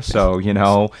anymore. So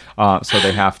so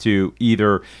they have to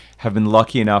either have been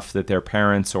lucky enough that their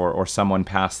parents or someone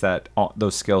passed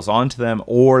those skills on to them,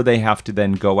 or they have to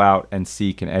then go out and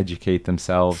seek and educate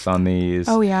themselves on these.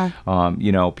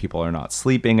 People are not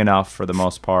sleeping enough for the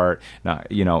most part, not,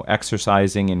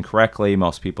 exercising incorrectly.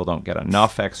 Most people don't get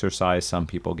enough exercise. Some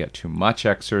people get too much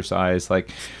exercise.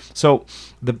 So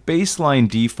the baseline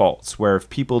defaults where if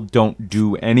people don't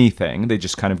do anything, they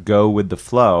just kind of go with the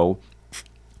flow,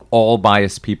 all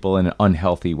bias people in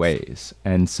unhealthy ways.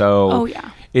 And so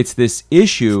it's this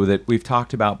issue that we've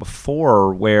talked about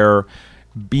before where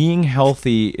being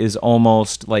healthy is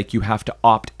almost like you have to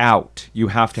opt out. You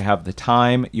have to have the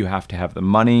time, you have to have the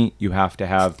money, you have to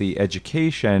have the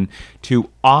education to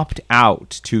opt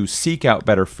out, to seek out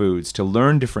better foods, to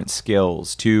learn different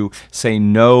skills, to say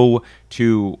no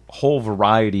to whole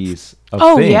varieties of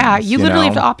things. Oh yeah, you literally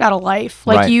have to opt out of life.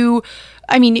 In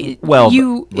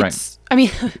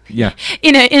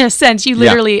a sense, you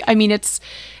literally, it's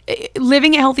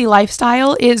living a healthy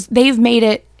lifestyle they've made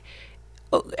it,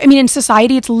 in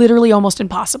society, it's literally almost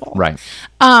impossible. Right.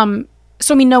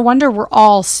 So, no wonder we're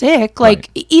all sick.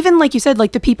 Even like you said,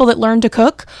 the people that learn to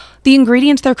cook, the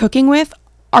ingredients they're cooking with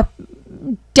are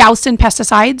doused in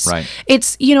pesticides. Right.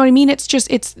 It's,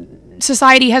 it's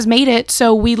society has made it.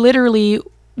 So we literally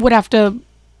would have to,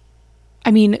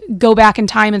 go back in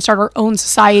time and start our own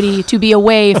society to be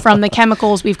away from the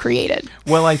chemicals we've created.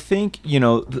 Well, I think,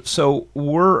 so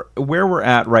where we're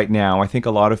at right now, I think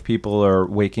a lot of people are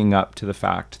waking up to the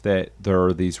fact that there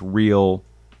are these real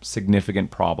significant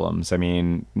problems.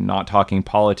 Not talking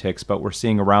politics, but we're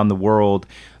seeing around the world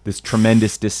this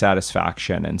tremendous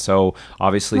dissatisfaction. And so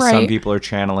obviously some people are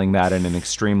channeling that in an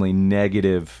extremely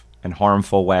negative and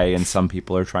harmful way, and some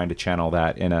people are trying to channel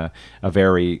that in a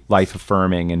very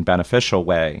life-affirming and beneficial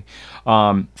way.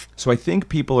 So I think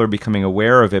people are becoming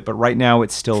aware of it, but right now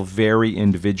it's still very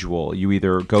individual. You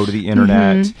either go to the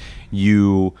internet,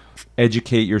 you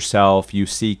educate yourself, you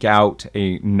seek out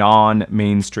a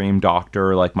non-mainstream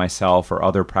doctor like myself or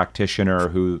other practitioner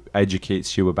who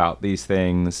educates you about these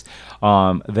things.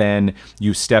 Then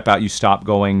you step out, you stop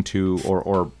going to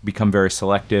or become very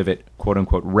selective at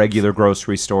quote-unquote regular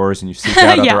grocery stores, and you seek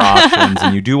out other options,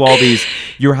 and you do all these.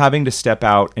 You're having to step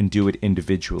out and do it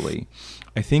individually.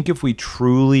 I think if we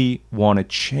truly want to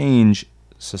change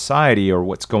society or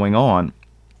what's going on,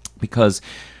 because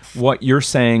what you're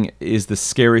saying is the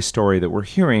scary story that we're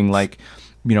hearing,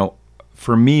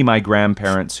 for me, my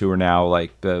grandparents, who are now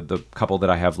the couple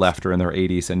that I have left are in their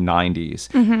 80s and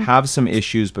 90s, have some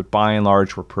issues, but by and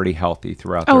large were pretty healthy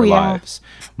throughout their lives.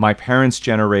 My parents'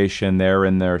 generation, they're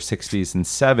in their 60s and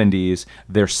 70s,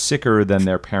 they're sicker than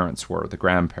their parents were, the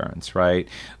grandparents, right?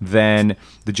 Then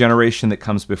the generation that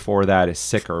comes before that is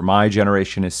sicker. My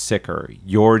generation is sicker.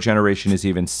 Your generation is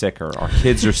even sicker. Our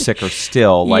kids are sicker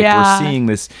still. We're seeing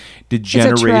this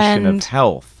degeneration of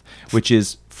health, which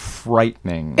is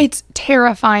frightening. It's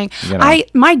terrifying.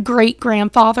 My great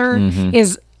grandfather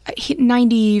is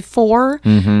 94.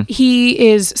 He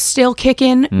is still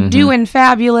kicking, doing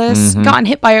fabulous, gotten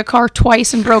hit by a car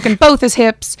twice and broken both his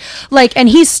hips. Like, and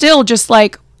he's still just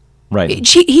like, Right.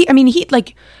 He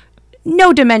like,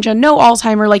 no dementia, no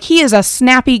Alzheimer. Like, he is a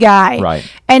snappy guy. Right.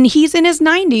 And he's in his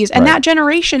 90s. And Right. that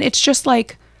generation, it's just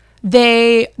like,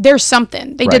 there's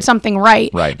something. They Right. did something right.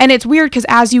 Right. And it's weird because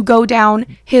as you go down,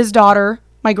 his daughter,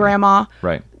 my grandma,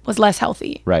 Right. was less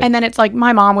healthy. Right. And then it's like,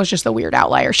 my mom was just the weird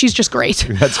outlier. She's just great.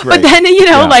 That's great. But then, you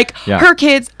know, Yeah. like Yeah. her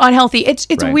kids unhealthy. It's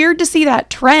Right. weird to see that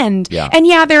trend. Yeah. And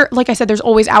yeah, there, like I said, there's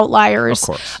always outliers. Of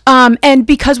course. And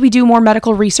because we do more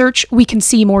medical research, we can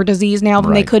see more disease now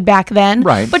than they Right. could back then.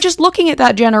 Right. But just looking at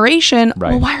that generation, Right.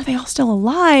 well, why are they all still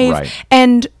alive? Right.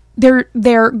 And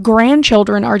their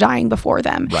grandchildren are dying before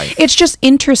them. Right. It's just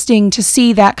interesting to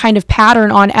see that kind of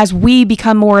pattern on as we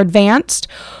become more advanced,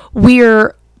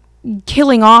 we're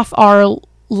killing off our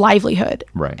livelihood.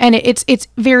 Right. And it's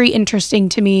very interesting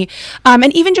to me.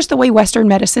 And even just the way Western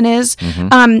medicine is.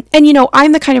 And, you know,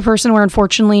 I'm the kind of person where,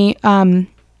 unfortunately,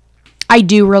 I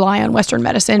do rely on Western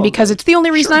medicine because it's the only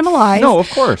reason I'm alive. No, of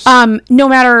course. No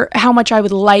matter how much I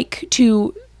would like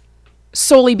to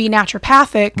solely be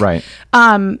naturopathic. Right.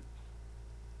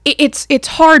 It's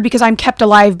hard because I'm kept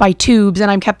alive by tubes and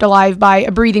I'm kept alive by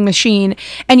a breathing machine.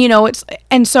 And, you know,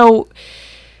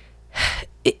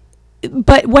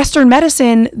 but Western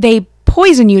medicine, they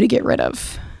poison you to get rid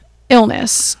of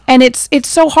illness. And it's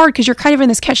so hard because you're kind of in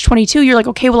this catch-22. You're like,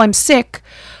 okay, well, I'm sick,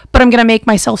 but I'm going to make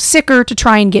myself sicker to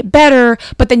try and get better.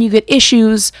 But then you get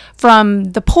issues from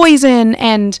the poison.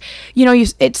 And, you know,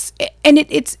 it's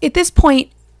at this point,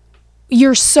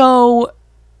 you're so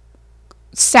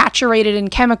saturated in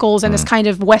chemicals and this kind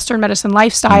of Western medicine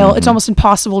lifestyle. It's almost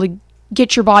impossible to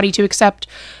get your body to accept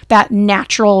that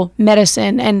natural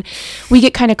medicine, and we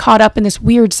get kind of caught up in this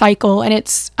weird cycle. And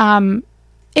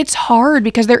it's hard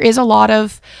because there is a lot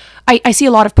of I see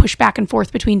a lot of push back and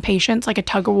forth between patients, like a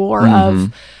tug of war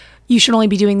of you should only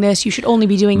be doing this, you should only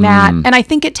be doing that. And I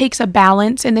think it takes a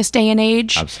balance in this day and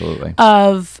age. Absolutely.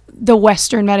 Of the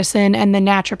Western medicine and the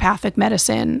naturopathic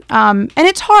medicine. And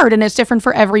it's hard and it's different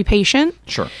for every patient.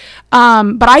 Sure.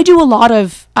 But I do a lot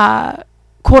of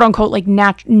quote unquote like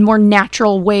more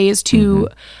natural ways to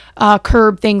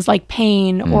curb things like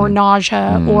pain or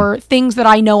nausea or things that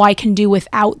I know I can do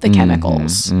without the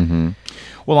chemicals.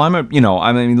 Well,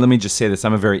 let me just say this.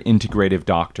 I'm a very integrative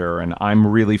doctor, and I'm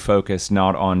really focused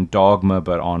not on dogma,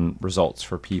 but on results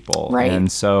for people. Right. And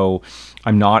so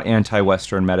I'm not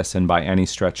anti-Western medicine by any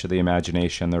stretch of the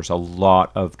imagination. There's a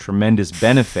lot of tremendous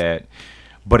benefit,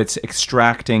 but it's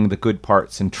extracting the good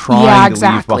parts and trying to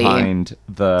leave behind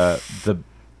the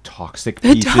toxic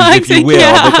pieces, if you will,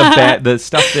 like the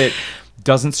stuff that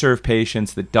doesn't serve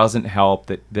patients, that doesn't help,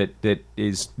 that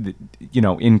is, you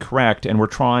know, incorrect. And we're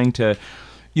trying to,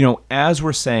 you know, as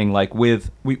we're saying, like we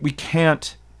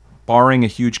can't, barring a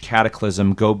huge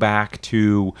cataclysm, go back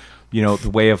to, you know, the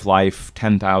way of life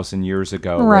 10,000 years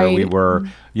ago, where we were,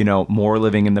 you know, more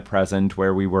living in the present,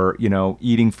 where we were, you know,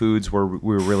 eating foods where we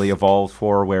were really evolved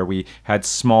for, where we had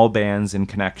small bands in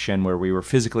connection, where we were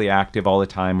physically active all the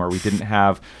time, where we didn't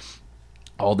have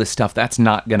all this stuff. That's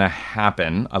not going to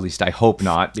happen. At least I hope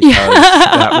not, because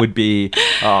that would be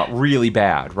really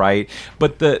bad, right?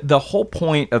 But the whole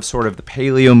point of sort of the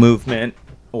paleo movement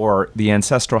or the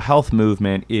ancestral health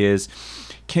movement is,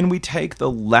 can we take the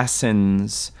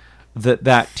lessons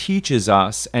that teaches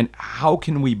us, and how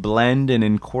can we blend and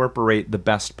incorporate the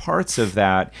best parts of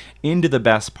that into the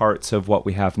best parts of what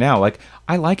we have now? Like,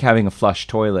 I like having a flush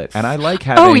toilet, and I like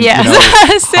having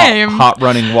Same. hot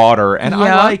running water, and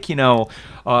I like, you know,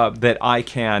 that I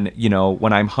can, you know,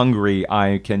 when I'm hungry,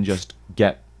 I can just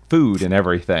get food and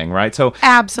everything, right? So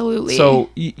absolutely. So,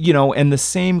 you know, and the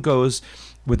same goes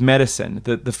with medicine.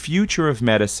 The future of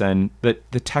medicine, the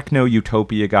techno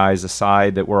utopia guys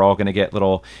aside, that we're all going to get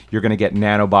you're going to get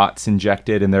nanobots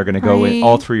injected, and they're going to go in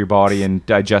all through your body and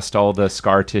digest all the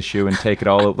scar tissue and take it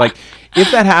all. Like, if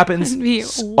that happens,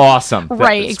 awesome.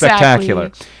 Right, spectacular.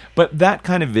 exactly. But that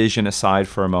kind of vision aside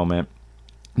for a moment,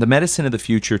 the medicine of the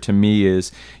future to me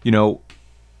is, you know,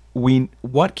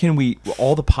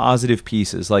 all the positive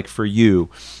pieces, like for you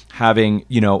having,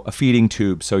 you know, a feeding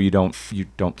tube so you don't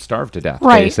starve to death,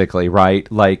 basically, right?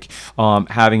 Like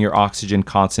having your oxygen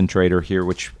concentrator here,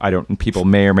 which people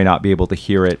may or may not be able to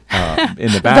hear it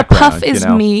in the background. The puff is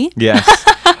me. Yes.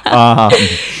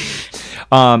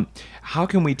 How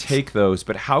can we take those,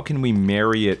 but how can we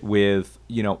marry it with,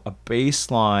 you know, a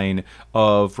baseline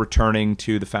of returning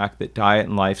to the fact that diet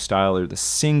and lifestyle are the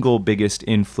single biggest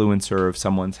influencer of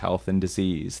someone's health and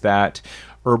disease, that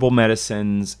herbal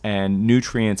medicines and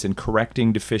nutrients and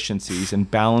correcting deficiencies and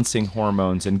balancing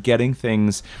hormones and getting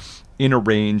things in a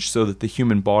range so that the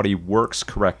human body works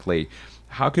correctly.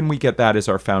 How can we get that as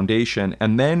our foundation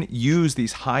and then use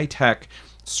these high-tech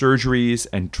surgeries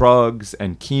and drugs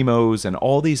and chemos and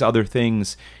all these other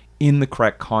things in the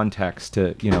correct context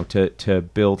to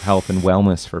build health and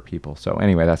wellness for people? So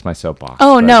anyway, that's my soapbox.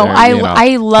 Oh, no,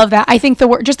 I love that. I think the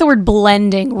word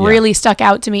blending really stuck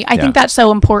out to me. I think that's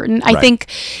so important. I think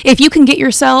if you can get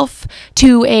yourself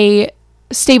to a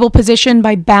stable position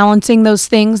by balancing those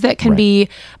things that can be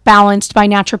balanced by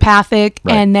naturopathic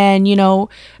and then,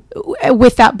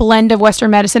 with that blend of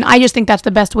Western medicine, I just think that's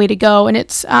the best way to go. And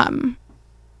it's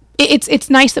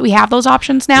nice that we have those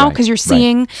options now, because you're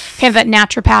seeing kind of that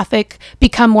naturopathic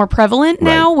become more prevalent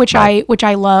now, which I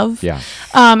love. Yeah.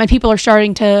 And people are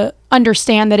starting to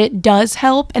understand that it does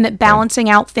help, and that balancing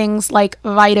out things like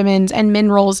vitamins and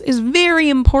minerals is very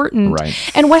important. Right.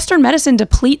 And Western medicine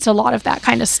depletes a lot of that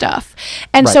kind of stuff.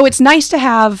 And so it's nice to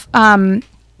have kind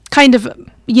of,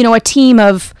 a team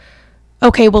of,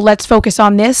 okay, well, let's focus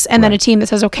on this. And then a team that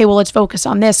says, okay, well, let's focus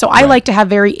on this. So I like to have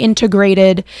very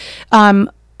integrated, an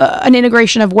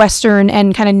integration of Western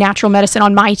and kind of natural medicine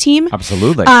on my team.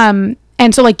 Absolutely.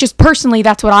 And so, like, just personally,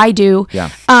 that's what I do. Yeah.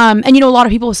 And, a lot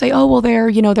of people will say, oh, well, they're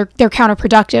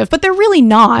counterproductive, but they're really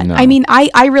not. No. I mean,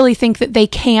 I really think that they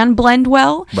can blend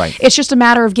well. Right. It's just a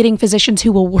matter of getting physicians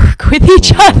who will work with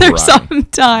each other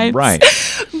sometimes. Right.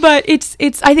 But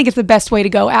I think it's the best way to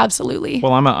go. Absolutely.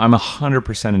 Well, I'm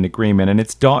 100% in agreement. And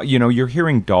it's, you're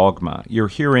hearing dogma. You're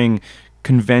hearing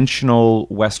conventional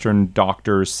Western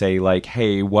doctors say, like,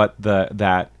 hey, what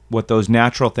those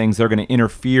natural things, they're going to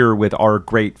interfere with our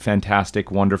great, fantastic,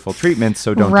 wonderful treatments,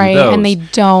 so don't do those. And they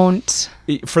don't.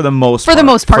 For the most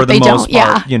part, they don't.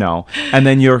 And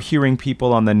then you're hearing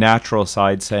people on the natural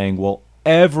side saying, well,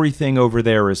 everything over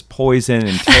there is poison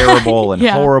and terrible and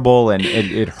horrible, and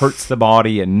it hurts the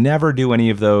body, and never do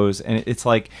any of those. And it's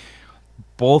like,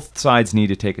 both sides need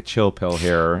to take a chill pill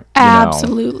here.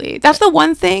 Absolutely. That's the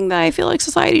one thing that I feel like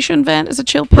society should invent, is a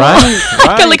chill pill.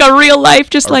 Right. Like a real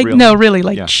life,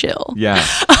 chill. Yeah.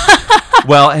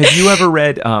 Well, have you ever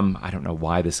read, I don't know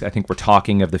why I think we're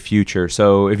talking of the future.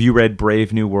 So have you read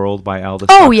Brave New World by Aldous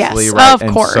Huxley? Yes, right?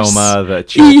 of course. And Soma, the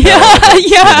chill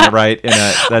pill. Right?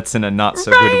 That's in a not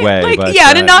so good way. Like, but,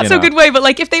 in a not so good way. But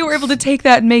like, if they were able to take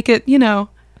that and make it,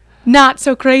 not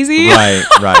so crazy. Right.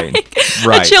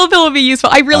 A chill pill would be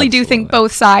useful. I really do think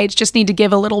both sides just need to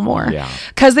give a little more. Yeah.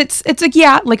 Because it's like,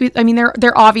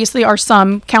 there obviously are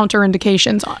some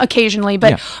counterindications occasionally,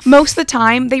 but most of the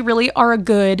time they really are a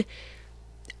good,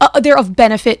 they're of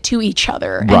benefit to each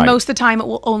other. And most of the time it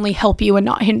will only help you and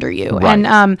not hinder you. Right.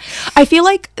 And I feel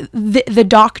like the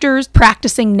doctors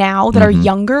practicing now that are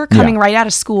younger, coming right out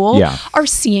of school, are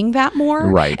seeing that more.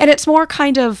 Right. And it's more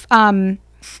kind of,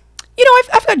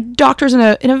 I've got doctors in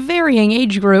a varying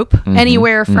age group,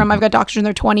 anywhere from I've got doctors in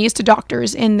their 20s to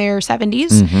doctors in their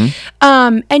 70s.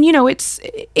 And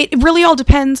it really all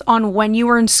depends on when you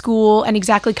were in school and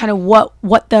exactly kind of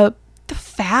what the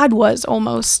fad was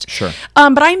almost. Sure.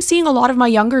 But I'm seeing a lot of my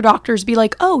younger doctors be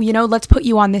like, oh, let's put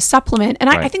you on this supplement. And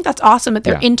I think that's awesome that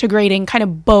they're integrating kind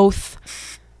of both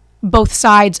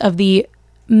sides of the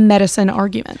medicine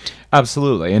argument.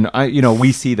 Absolutely. And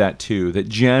we see that too, that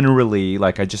generally,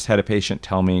 like, I just had a patient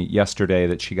tell me yesterday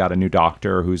that she got a new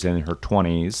doctor who's in her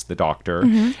 20s, the doctor,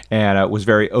 and was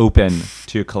very open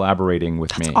to collaborating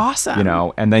with me. That's awesome.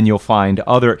 And then you'll find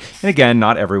and again,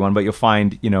 not everyone, but you'll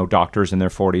find, doctors in their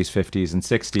 40s, 50s, and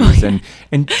 60s.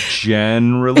 And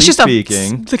generally it's just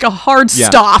speaking, it's like a hard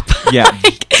stop. Yeah.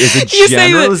 Like, it's a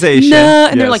generalization. No,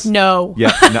 and they're like, no.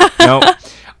 Yeah. No.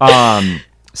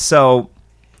 So,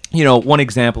 one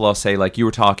example I'll say, like you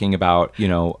were talking about,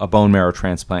 a bone marrow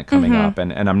transplant coming up,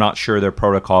 and I'm not sure their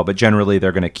protocol, but generally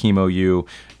they're going to chemo you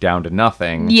down to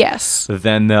nothing. Yes.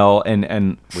 Then they'll,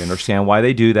 and we understand why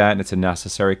they do that, and it's a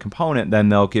necessary component. Then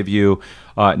they'll give you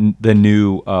the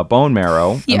new bone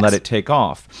marrow and let it take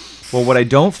off. Well, what I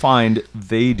don't find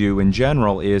they do in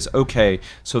general is, okay,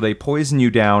 so they poison you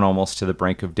down almost to the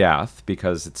brink of death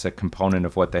because it's a component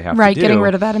of what they have to do. Right, getting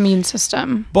rid of that immune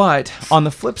system. But on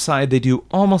the flip side, they do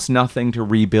almost nothing to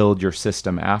rebuild your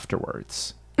system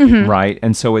afterwards. Right?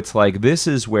 And so it's like, this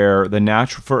is where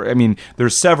the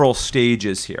there's several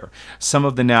stages here. Some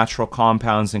of the natural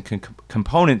compounds and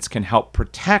components can help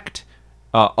protect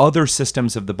other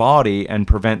systems of the body and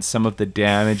prevent some of the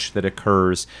damage that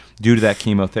occurs due to that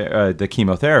the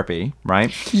chemotherapy,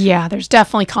 right? Yeah, there's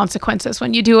definitely consequences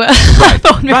when you do a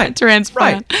bone marrow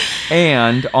transplant. Right.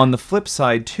 And on the flip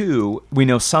side too, we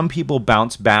know some people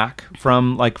bounce back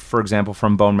from, like, for example,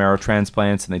 from bone marrow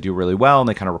transplants, and they do really well and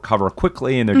they kind of recover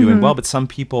quickly and they're doing well, but some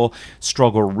people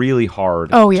struggle really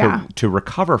hard to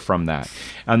recover from that.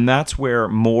 And that's where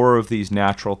more of these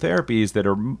natural therapies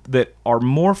that are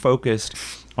more focused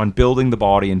on building the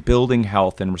body and building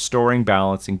health and restoring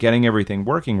balance and getting everything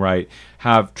working right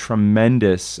have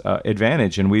tremendous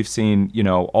advantage. And we've seen,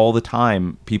 all the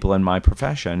time, people in my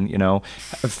profession,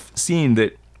 have seen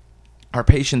that our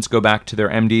patients go back to their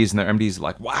MDs and their MDs are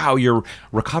like, wow, you're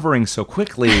recovering so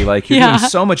quickly. Like, you're doing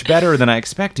so much better than I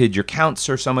expected. Your counts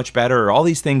are so much better. All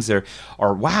these things are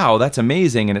wow, that's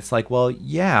amazing. And it's like, well,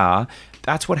 yeah,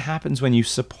 that's what happens when you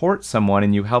support someone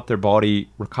and you help their body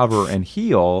recover and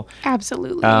heal.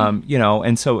 Absolutely.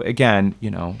 And so again,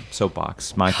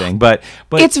 soapbox, my thing, but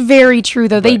it's very true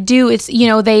though. They do. It's,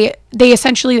 they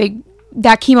essentially,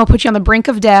 that chemo puts you on the brink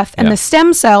of death, and the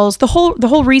stem cells, the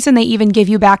whole reason they even give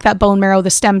you back that bone marrow, the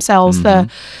stem cells, the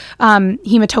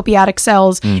hematopoietic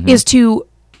cells, is to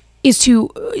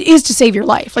save your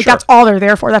life. Like, that's all they're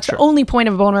there for. That's the only point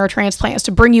of a bone marrow transplant, is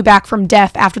to bring you back from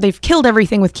death after they've killed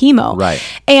everything with chemo. Right.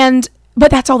 But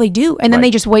that's all they do. And then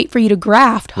they just wait for you to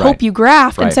graft, hope you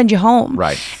graft, and send you home.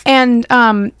 Right. And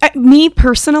me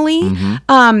personally,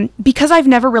 because I've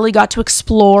never really got to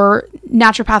explore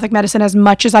naturopathic medicine as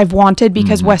much as I've wanted,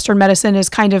 because Western medicine is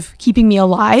kind of keeping me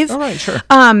alive. All right, sure.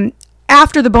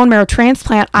 After the bone marrow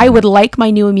transplant, I would like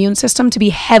my new immune system to be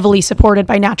heavily supported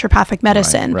by naturopathic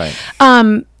medicine. Right.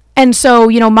 And so,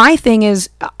 my thing is,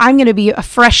 I'm going to be a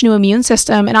fresh new immune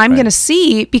system, and I'm going to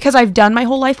see, because I've done my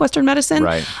whole life Western medicine,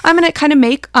 I'm going to kind of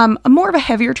make a more of a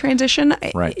heavier transition,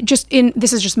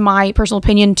 this is just my personal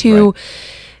opinion, to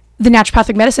the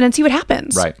naturopathic medicine, and see what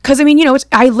happens. Right. Because,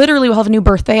 I literally will have a new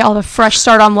birthday. I'll have a fresh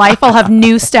start on life. I'll have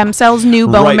new stem cells, new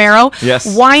bone marrow.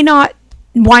 Yes. Why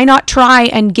not try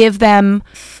and give them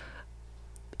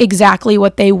exactly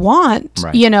what they want,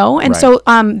 And so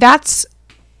that's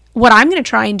what I'm going to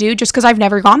try and do, just because I've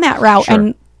never gone that route. Sure.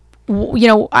 And,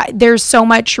 there's so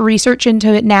much research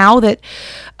into it now that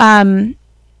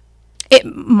it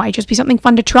might just be something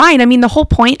fun to try. And the whole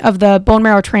point of the bone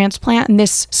marrow transplant in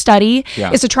this study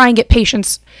is to try and get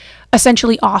patients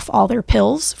essentially off all their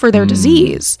pills for their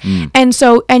disease. And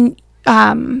so,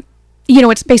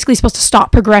 it's basically supposed to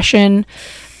stop progression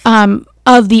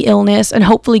of the illness and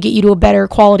hopefully get you to a better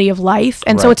quality of life.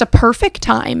 And so it's a perfect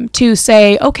time to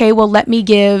say, okay, well, let me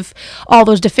give all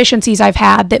those deficiencies I've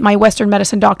had that my Western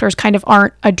medicine doctors kind of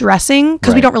aren't addressing,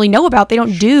 because we don't really know about. They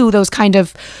don't do those kind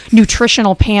of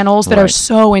nutritional panels that are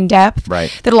so in depth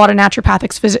that a lot of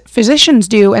naturopathic physicians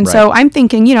do. And so I'm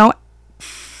thinking,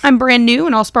 I'm brand new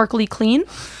and all sparkly clean.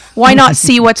 Why not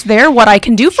see what's there, what I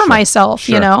can do for myself,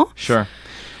 Sure.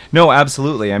 No,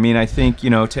 absolutely. I think,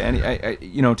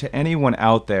 to anyone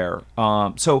out there.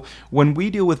 So when we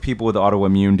deal with people with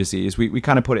autoimmune disease, we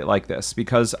kind of put it like this,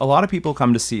 because a lot of people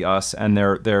come to see us and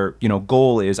their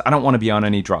goal is, I don't want to be on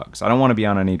any drugs. I don't want to be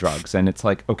on any drugs. And it's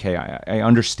like, okay, I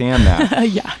understand that.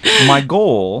 My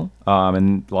goal,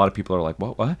 and a lot of people are like,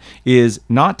 what? Is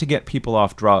not to get people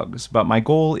off drugs, but my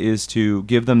goal is to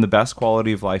give them the best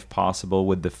quality of life possible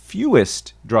with the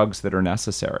fewest drugs that are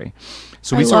necessary.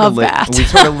 So we sort of lay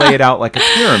it out like a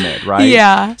pyramid, right?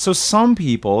 Yeah. So some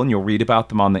people, and you'll read about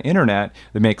them on the internet,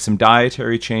 that make some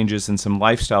dietary changes and some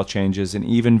lifestyle changes, and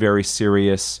even very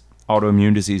serious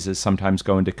autoimmune diseases sometimes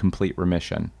go into complete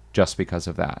remission just because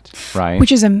of that, right?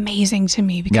 Which is amazing to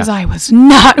me, because I was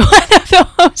not one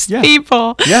of those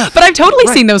people. Yeah. But I've totally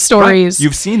seen those stories.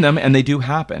 You've seen them, and they do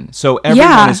happen. So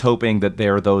everyone is hoping that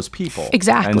they're those people.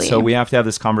 Exactly. And so we have to have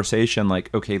this conversation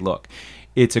like, okay, look,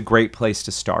 it's a great place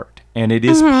to start. And it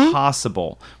is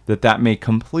possible that may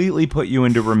completely put you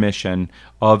into remission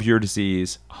of your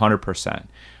disease 100%.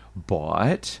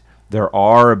 But there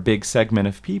are a big segment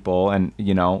of people, and,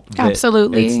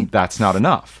 absolutely, that's not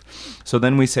enough. So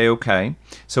then we say, okay,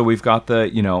 so we've got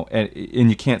and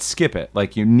you can't skip it.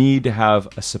 Like, you need to have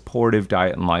a supportive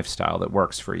diet and lifestyle that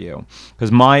works for you.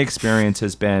 Because my experience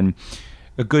has been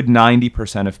a good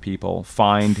 90% of people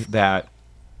find that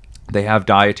they have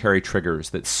dietary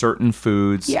triggers, that certain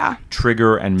foods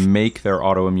trigger and make their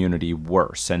autoimmunity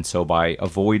worse. And so by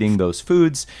avoiding those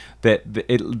foods,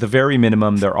 the very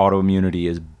minimum, their autoimmunity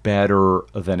is better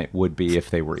than it would be if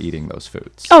they were eating those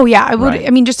foods. Oh, yeah. I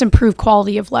would. Just improve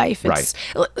quality of life.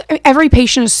 Every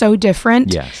patient is so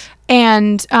different. Yes.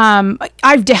 And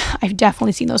I've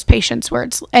definitely seen those patients where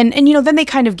it's and then they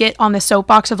kind of get on the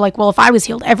soapbox of like, well, if I was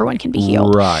healed, everyone can be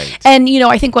healed. Right. And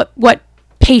I think what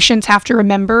patients have to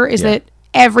remember is that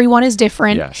everyone is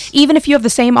different. Yes. Even if you have the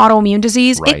same autoimmune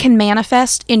disease, Right. it can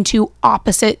manifest into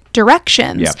opposite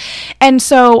directions. Yep. And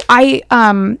so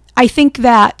I think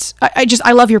that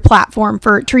I love your platform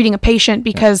for treating a patient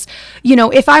because,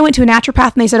 if I went to a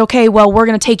naturopath and they said, okay, well, we're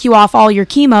going to take you off all your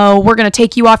chemo, we're going to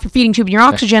take you off your feeding tube and your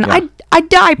oxygen, I'd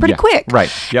die pretty quick.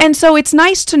 Right. Yep. And so it's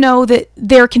nice to know that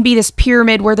there can be this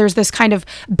pyramid where there's this kind of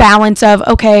balance of,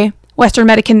 okay, Western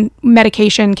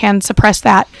medication can suppress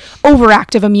that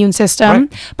overactive immune system,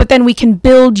 Right. but then we can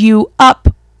build you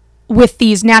up with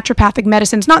these naturopathic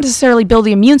medicines, not necessarily build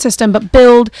the immune system, but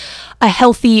build a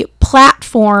healthy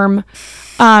platform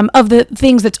of the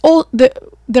things that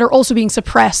are also being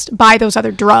suppressed by those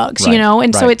other drugs, Right.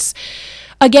 And so Right. it's,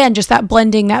 again, just that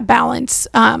blending, that balance.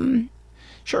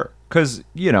 Sure. Because,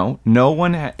 no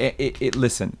one,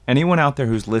 listen, anyone out there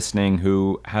who's listening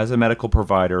who has a medical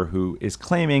provider who is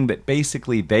claiming that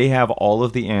basically they have all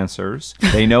of the answers,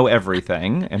 they know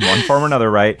everything in one form or another,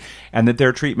 right? And that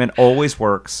their treatment always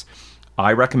works,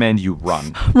 I recommend you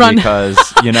run. Because,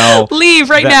 Leave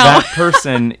right now. That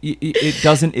person, it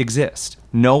doesn't exist.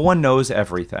 No one knows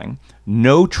everything.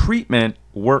 No treatment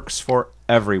works for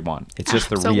everyone. It's just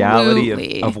the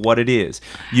reality of what it is.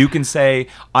 You can say,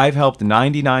 I've helped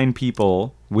 99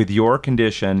 people with your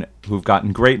condition who've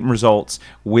gotten great results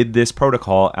with this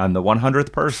protocol, and the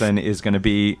 100th person is going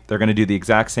to they're going to do the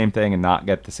exact same thing and not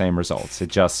get the same results.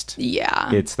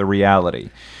 It's the reality.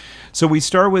 So we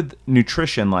start with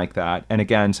nutrition like that, and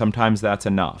again, sometimes that's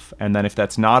enough. And then if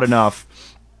that's not enough,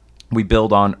 we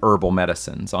build on herbal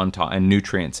medicines on top and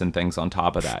nutrients and things on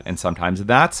top of that. And sometimes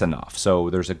that's enough. So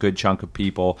there's a good chunk of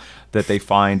people that they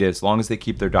find as long as they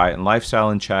keep their diet and lifestyle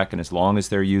in check, and as long as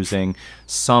they're using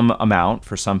some amount,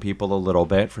 for some people a little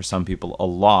bit, for some people a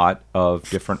lot of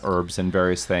different herbs and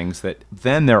various things, that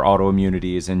then their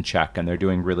autoimmunity is in check and they're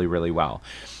doing really, really well.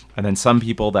 And then some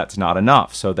people, that's not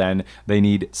enough. So then they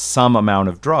need some amount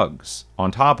of drugs on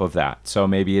top of that. So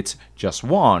maybe it's just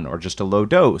one or just a low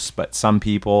dose, but some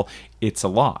people, it's a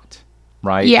lot,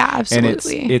 right? Yeah,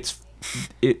 absolutely. And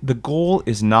the goal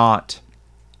is not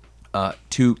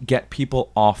to get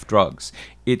people off drugs.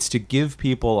 It's to give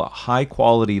people a high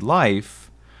quality life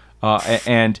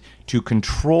and to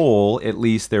control at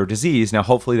least their disease. Now,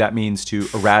 hopefully that means to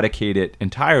eradicate it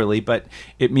entirely, but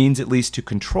it means at least to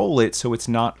control it so it's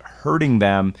not hurting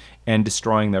them and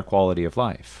destroying their quality of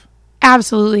life.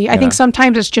 Absolutely. I think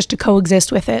sometimes it's just to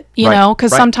coexist with it,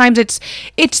 because sometimes it's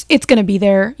going to be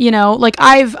there, like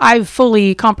I've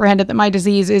fully comprehended that my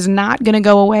disease is not going to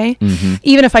go away. Mm-hmm.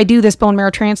 Even if I do this bone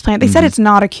marrow transplant, they said it's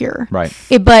not a cure, right?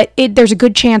 But there's a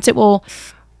good chance it will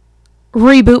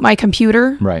reboot my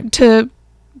computer, right, to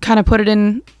kind of put it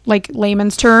in like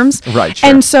layman's terms, right? Sure.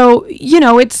 And so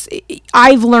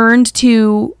I've learned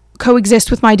to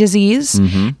coexist with my disease,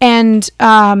 mm-hmm. and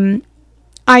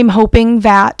I'm hoping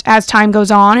that as time goes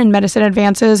on and medicine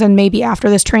advances, and maybe after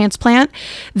this transplant,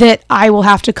 that I will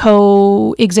have to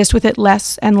coexist with it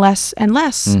less and less and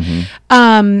less. Mm-hmm.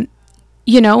 And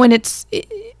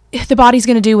the body's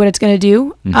going to do what it's going to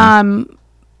do. Mm-hmm.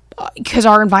 Because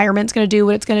our environment's going to do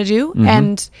what it's going to do. Mm-hmm.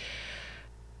 And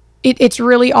it's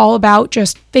really all about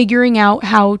just figuring out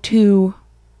how to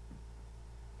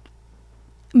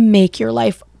make your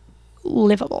life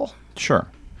livable. Sure.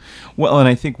 Well, and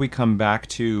I think we come back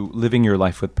to living your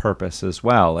life with purpose as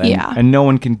well. And, yeah. And no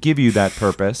one can give you that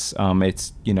purpose.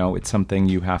 It's something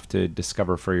you have to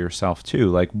discover for yourself too.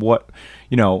 Like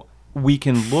we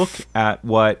can look at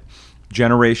what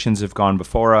generations have gone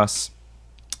before us,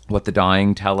 what the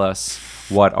dying tell us,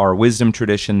 what our wisdom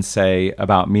traditions say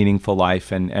about meaningful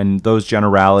life, and those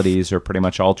generalities are pretty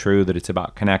much all true, that it's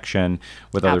about connection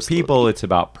with other people, it's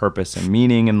about purpose and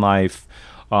meaning in life,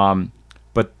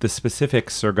 but the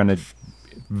specifics are going to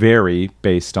vary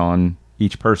based on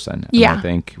each person. Yeah. And I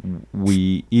think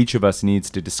each of us needs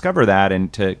to discover that,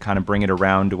 and to kind of bring it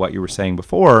around to what you were saying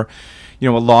before. A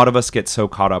lot of us get so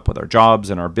caught up with our jobs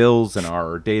and our bills and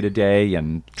our day-to-day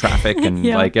and traffic and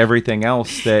like everything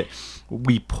else that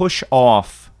we push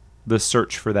off the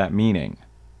search for that meaning.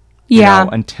 Yeah.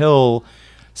 Until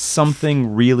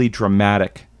something really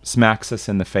dramatic smacks us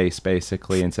in the face,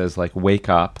 basically, and says, like, wake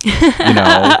up,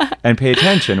 and pay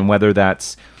attention, whether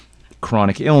that's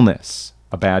chronic illness,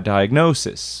 a bad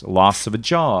diagnosis, loss of a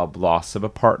job, loss of a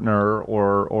partner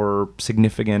or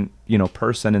significant,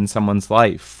 person in someone's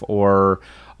life, or,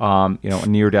 a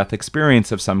near-death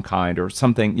experience of some kind or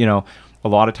something. A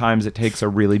lot of times it takes a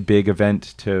really big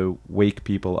event to wake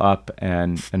people up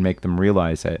and make them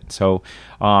realize it. So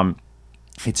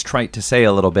it's trite to say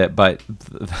a little bit, but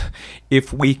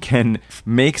if we can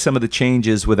make some of the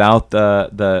changes without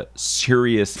the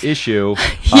serious issue,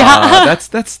 that's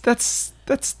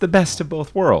the best of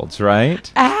both worlds,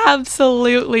 right?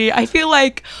 Absolutely. I feel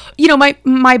like,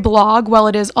 my blog, while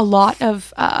it is a lot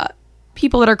of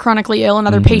people that are chronically ill and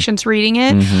other patients reading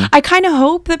it, I kind of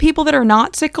hope that people that are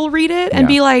not sick will read it and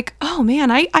be like, oh man,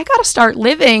 I got to start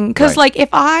living. Because like if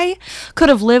I could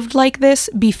have lived like this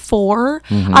before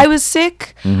I was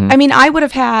sick, I mean, I would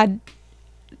have had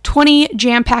 20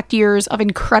 jam-packed years of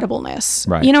incredibleness.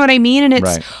 Right. You know what I mean? And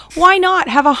it's why not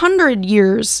have 100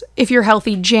 years if you're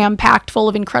healthy, jam-packed full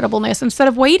of incredibleness instead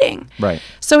of waiting? Right.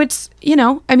 So it's,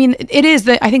 I mean, it is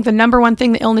I think the number one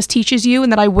thing that illness teaches you,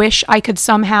 and that I wish I could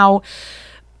somehow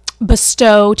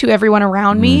bestow to everyone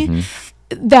around me,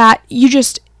 that you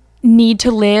just need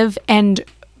to live and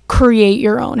create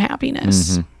your own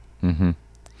happiness.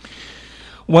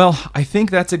 Well, I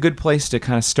think that's a good place to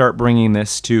kind of start bringing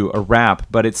this to a wrap,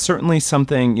 but it's certainly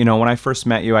something, when I first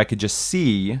met you, I could just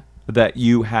see that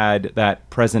you had that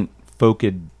present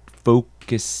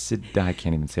focused, I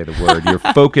can't even say the word,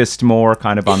 you're focused more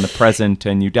kind of on the present,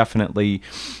 and you definitely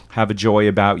have a joy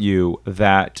about you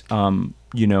that,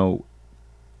 you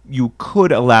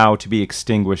could allow to be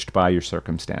extinguished by your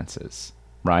circumstances,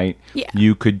 right? Yeah.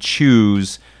 You could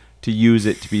choose to use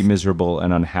it to be miserable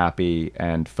and unhappy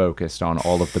and focused on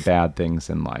all of the bad things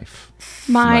in life.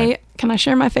 Can I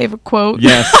share my favorite quote?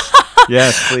 Yes.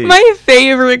 Yes, please. My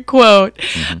favorite quote.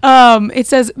 It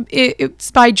says, it's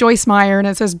by Joyce Meyer, and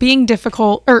it says, being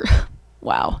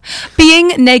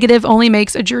negative only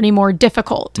makes a journey more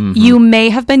difficult. You may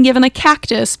have been given a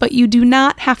cactus, but you do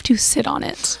not have to sit on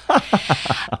it.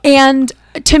 And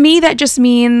to me, that just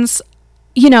means,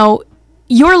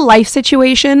 your life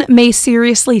situation may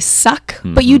seriously suck,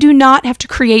 but you do not have to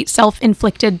create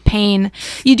self-inflicted pain.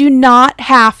 You do not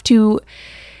have to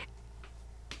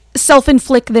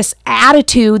self-inflict this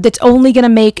attitude that's only going to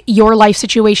make your life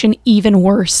situation even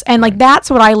worse. And like, that's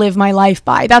what I live my life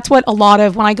by. That's what a lot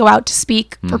of, when I go out to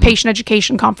speak for patient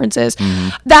education conferences,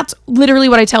 that's literally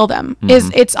what I tell them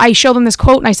is I show them this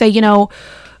quote and I say,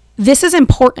 this is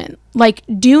important. Like,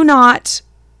 do not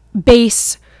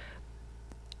base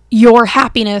your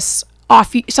happiness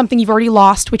off something you've already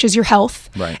lost, which is your health.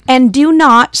 Right. And do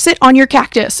not sit on your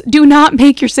cactus. Do not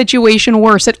make your situation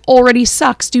worse. It already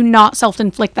sucks. Do not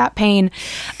self-inflict that pain.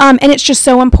 And it's just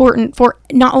so important for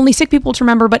not only sick people to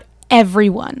remember, but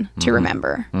everyone to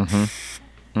remember.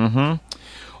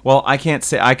 Well, I can't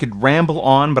say, I could ramble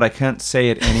on, but I can't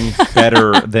say it any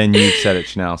better than you said it,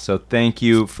 Chanel. So thank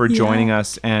you for joining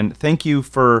us, and thank you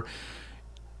for,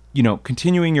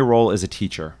 continuing your role as a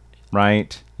teacher,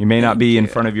 right? You may not be in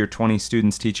front of your 20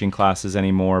 students teaching classes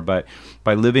anymore, but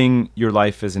by living your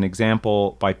life as an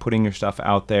example, by putting your stuff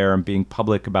out there and being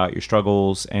public about your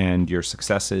struggles and your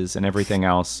successes and everything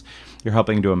else, you're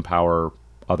helping to empower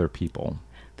other people.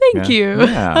 Thank you.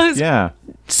 Yeah.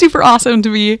 Super awesome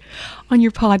to be on your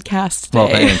podcast today. Well,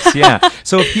 thanks. Yeah.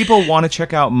 So if people want to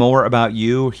check out more about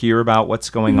you, hear about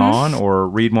what's going on, or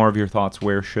read more of your thoughts,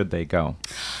 where should they go?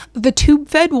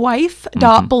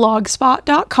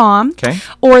 thetubefedwife.blogspot.com. Okay.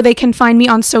 Or they can find me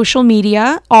on social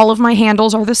media. All of my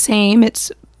handles are the same.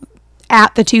 It's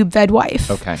at thetubefedwife.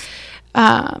 Okay.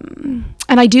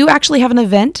 And I do actually have an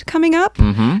event coming up,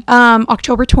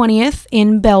 October 20th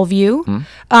in Bellevue,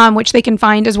 which they can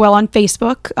find as well on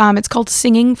Facebook. It's called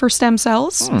Singing for Stem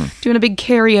Cells. Doing a big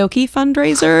karaoke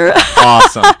fundraiser.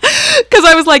 Awesome. Because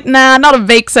I was like, nah, not a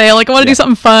bake sale. Like, I want to do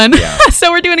something fun. Yeah.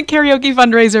 So we're doing a karaoke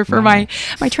fundraiser for my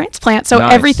transplant. So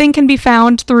everything can be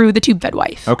found through the Tube Fed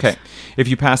Wife. Okay. If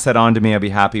you pass that on to me, I'd be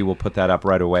happy. We'll put that up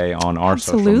right away on our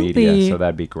social media. So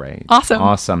that'd be great.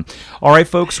 Awesome. All right,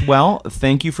 folks. Well,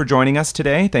 thank you for joining us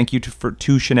today. Thank you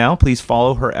to Chanel. Please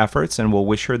follow her efforts, and we'll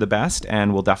wish her the best.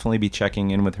 And we'll definitely be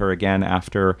checking in with her again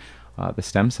after the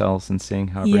stem cells and seeing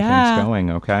how everything's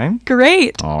going. Okay?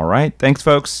 Great. All right. Thanks,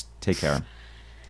 folks. Take care.